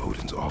hear of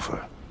Odin's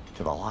offer?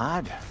 To the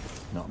lad?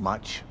 Not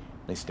much.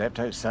 They stepped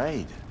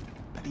outside.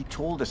 But he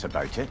told us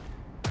about it.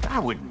 I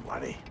wouldn't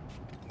worry.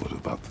 What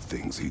about the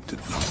things he did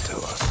not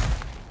tell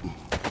us?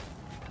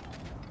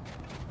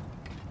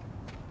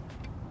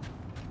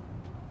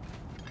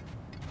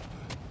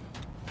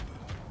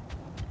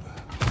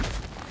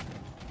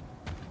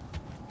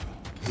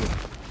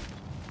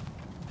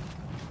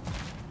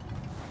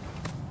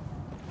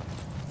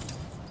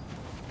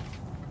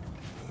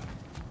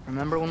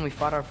 Remember when we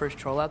fought our first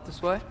troll out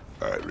this way?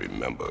 I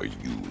remember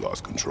you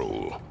lost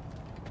control.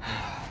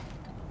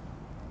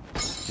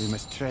 You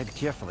must tread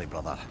carefully,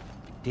 brother.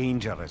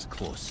 Danger is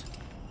close.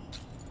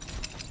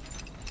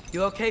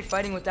 You okay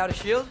fighting without a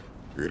shield?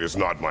 It is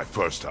not my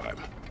first time.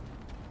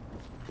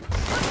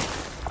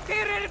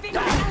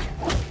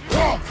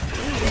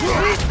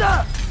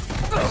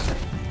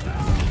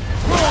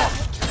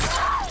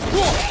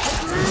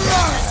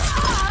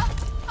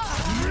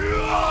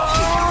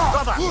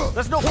 Brother,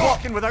 there's no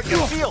blocking without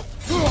your shield!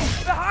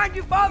 Behind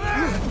you, father!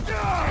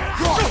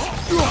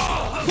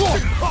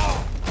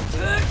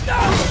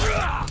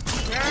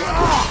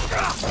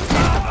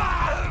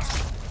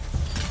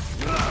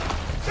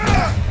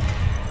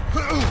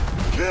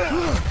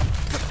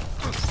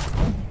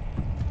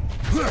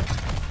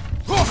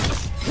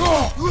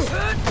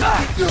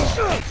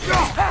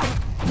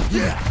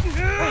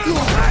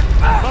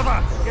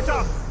 Brother, get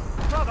up!